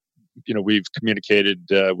we've communicated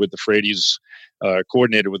with the Frady's,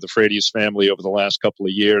 coordinated with the Frady's family over the last couple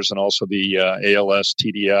of years, and also the ALS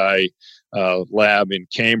TDI lab in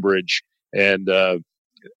Cambridge, and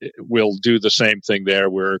we'll do the same thing there,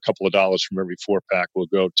 where a couple of dollars from every 4-pack will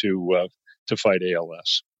go to fight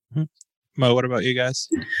ALS. Mm-hmm. Mo, what about you guys?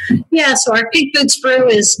 Yeah, so our Pink Boots brew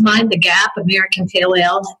is Mind the Gap American Pale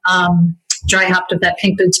Ale, dry hopped with that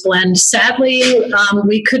Pink Boots blend. Sadly,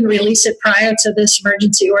 we couldn't release it prior to this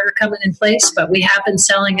emergency order coming in place, but we have been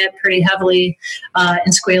selling it pretty heavily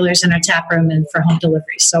in squealers in our tap room and for home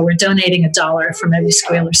delivery. So we're donating $1 from every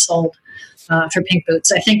squealer sold for Pink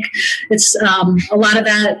Boots. I think it's a lot of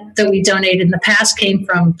that we donated in the past came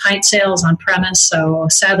from pint sales on premise. So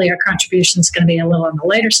sadly, our contribution is going to be a little on the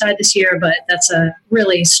lighter side this year, but that's a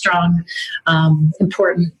really strong,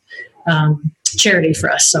 important charity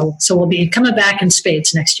for us. So we'll be coming back in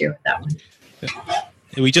spades next year with that one.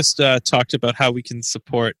 We just talked about how we can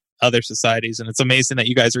support other societies. And it's amazing that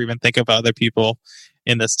you guys are even thinking about other people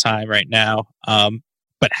in this time right now.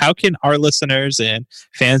 But how can our listeners and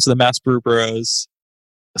fans of the Mass Brew Bros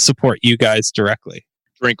support you guys directly?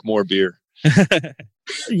 Drink more beer.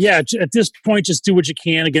 Yeah, at this point, just do what you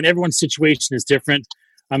can. Again, everyone's situation is different.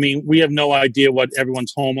 I mean, we have no idea what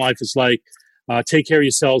everyone's home life is like. Take care of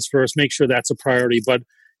yourselves first. Make sure that's a priority. But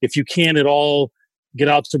if you can at all, get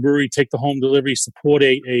out to the brewery, take the home delivery, support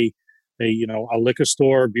a liquor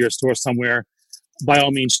store, beer store somewhere. By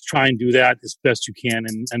all means, try and do that as best you can.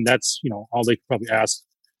 And that's, all they can probably ask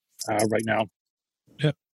right now.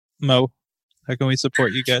 Yeah. Mo, how can we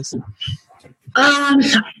support you guys? I'm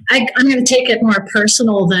going to take it more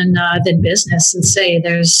personal than business and say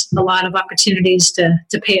there's a lot of opportunities to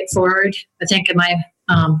pay it forward. I think in my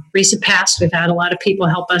recent past, we've had a lot of people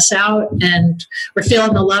help us out, and we're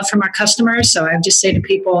feeling the love from our customers. So I would just say to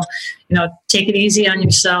people, take it easy on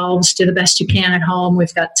yourselves, do the best you can at home.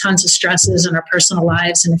 We've got tons of stresses in our personal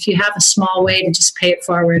lives, and if you have a small way to just pay it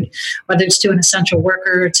forward, whether it's to an essential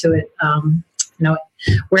worker, to it,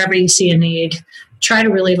 wherever you see a need, try to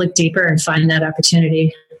really look deeper and find that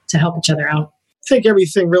opportunity to help each other out. I think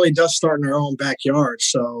everything really does start in our own backyard.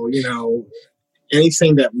 So,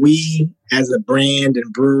 anything that we as a brand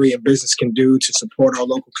and brewery and business can do to support our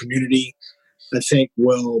local community, I think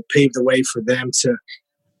will pave the way for them to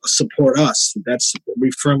support us.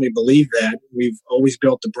 We firmly believe that. We've always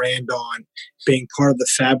built the brand on being part of the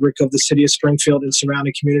fabric of the city of Springfield and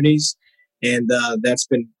surrounding communities. And that's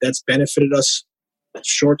benefited us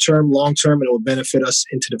short term, long term, and it will benefit us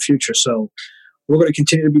into the future. So we're going to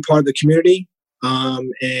continue to be part of the community.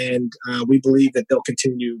 And we believe that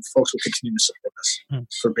folks will continue to support us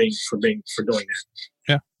for doing that.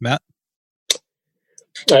 Yeah. Matt?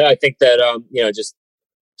 I think that, just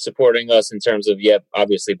supporting us in terms of,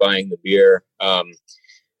 obviously buying the beer,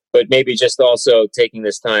 but maybe just also taking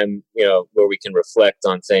this time, where we can reflect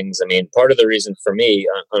on things. I mean, part of the reason for me,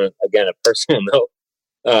 on again, a personal note,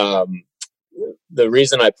 the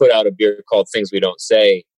reason I put out a beer called Things We Don't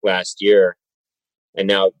Say last year, and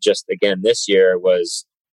now just again this year, was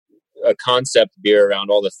a concept beer around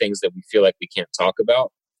all the things that we feel like we can't talk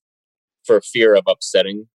about for fear of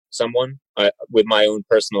upsetting someone. With my own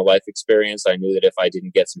personal life experience, I knew that if I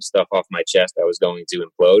didn't get some stuff off my chest, I was going to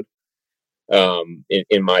implode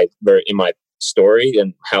in my story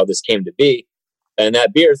and how this came to be. And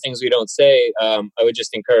that beer, Things We Don't Say, I would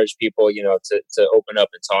just encourage people, to open up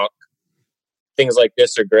and talk. Things like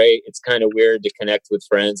this are great. It's kind of weird to connect with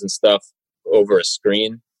friends and stuff over a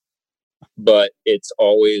screen, but it's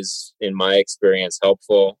always, in my experience,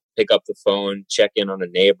 helpful. Pick up the phone, check in on a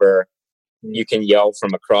neighbor. You can yell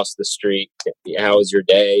from across the street, "How was your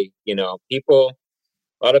day?" A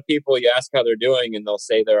lot of people, you ask how they're doing, and they'll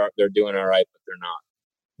say they're doing all right, but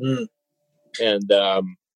they're not. And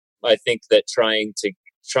I think that trying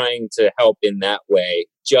to help in that way,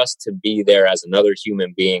 just to be there as another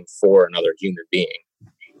human being for another human being,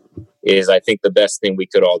 is, I think, the best thing we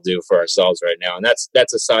could all do for ourselves right now. And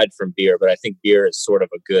that's aside from beer, but I think beer is sort of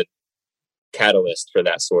a good catalyst for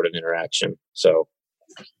that sort of interaction. So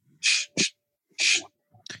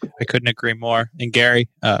I couldn't agree more. And Gary,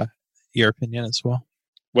 your opinion as well?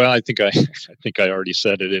 Well, I think I already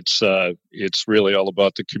said it. It's really all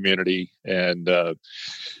about the community and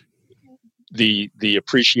the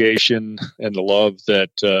appreciation and the love that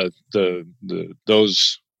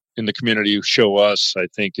those in the community who show us, I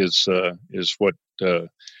think, is what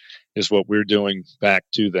we're doing back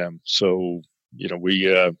to them. So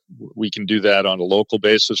we can do that on a local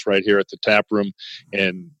basis right here at the tap room,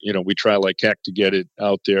 and we try like heck to get it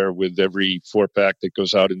out there with every 4-pack that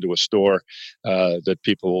goes out into a store, that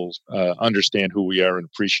people understand who we are and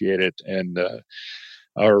appreciate it, and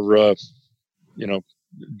are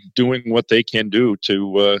doing what they can do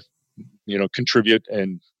to contribute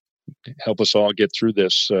and help us all get through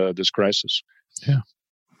this crisis. Yeah.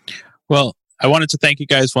 Well, I wanted to thank you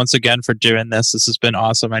guys once again for doing this. This has been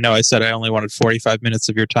awesome. I know I said I only wanted 45 minutes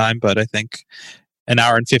of your time, but I think an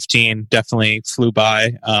hour and 15 definitely flew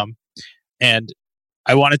by. And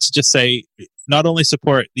I wanted to just say, not only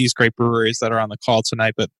support these great breweries that are on the call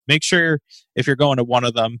tonight, but make sure if you're going to one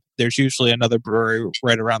of them, there's usually another brewery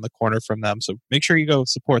right around the corner from them. So make sure you go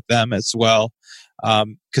support them as well.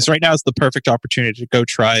 Because right now is the perfect opportunity to go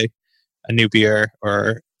try a new beer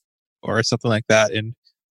or something like that.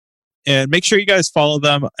 And make sure you guys follow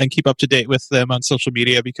them and keep up to date with them on social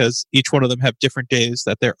media, because each one of them have different days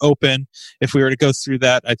that they're open. If we were to go through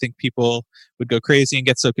that, I think people would go crazy and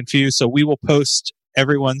get so confused. So we will post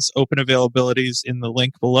everyone's open availabilities in the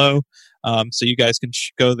link below. So you guys can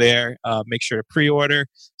go there, make sure to pre-order,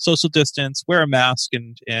 social distance, wear a mask,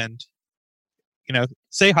 and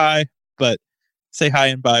say hi, but say hi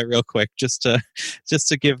and bye real quick, just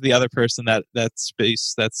to give the other person that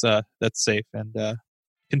space that's safe, and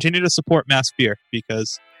continue to support Mass Beer,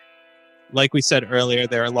 because like we said earlier,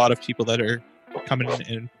 there are a lot of people that are coming in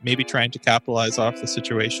and maybe trying to capitalize off the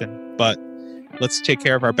situation, but let's take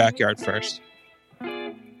care of our backyard first.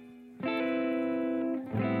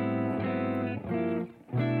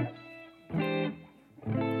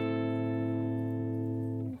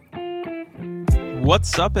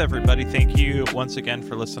 What's up, everybody? Thank you once again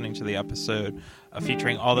for listening to the episode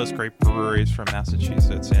featuring all those great breweries from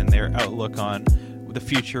Massachusetts and their outlook on the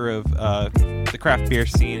future of the craft beer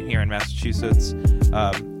scene here in Massachusetts.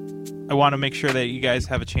 I want to make sure that you guys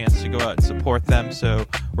have a chance to go out and support them, so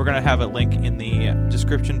we're going to have a link in the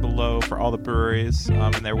description below for all the breweries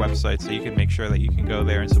and their website, so you can make sure that you can go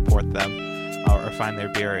there and support them or find their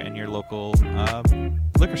beer in your local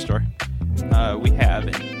liquor store. We have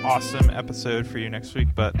an awesome episode for you next week,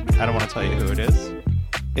 but I don't want to tell you who it is.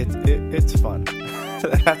 It's fun.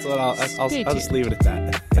 That's what I'll just leave it at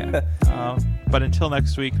that. But until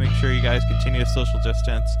next week, make sure you guys continue to social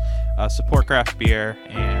distance, support craft beer,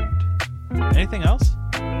 and anything else,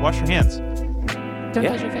 wash your hands. Don't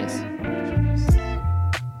touch your face.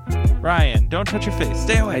 Ryan, don't touch your face.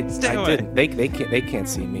 Stay away. Stay away. Didn't. They can't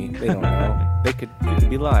see me. They don't know. You could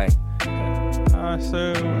be lying.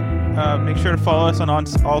 So make sure to follow us on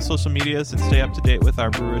all social medias and stay up to date with our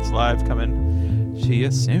Brew Roots Live coming to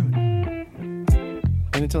you soon.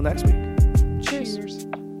 And until next week. Cheers.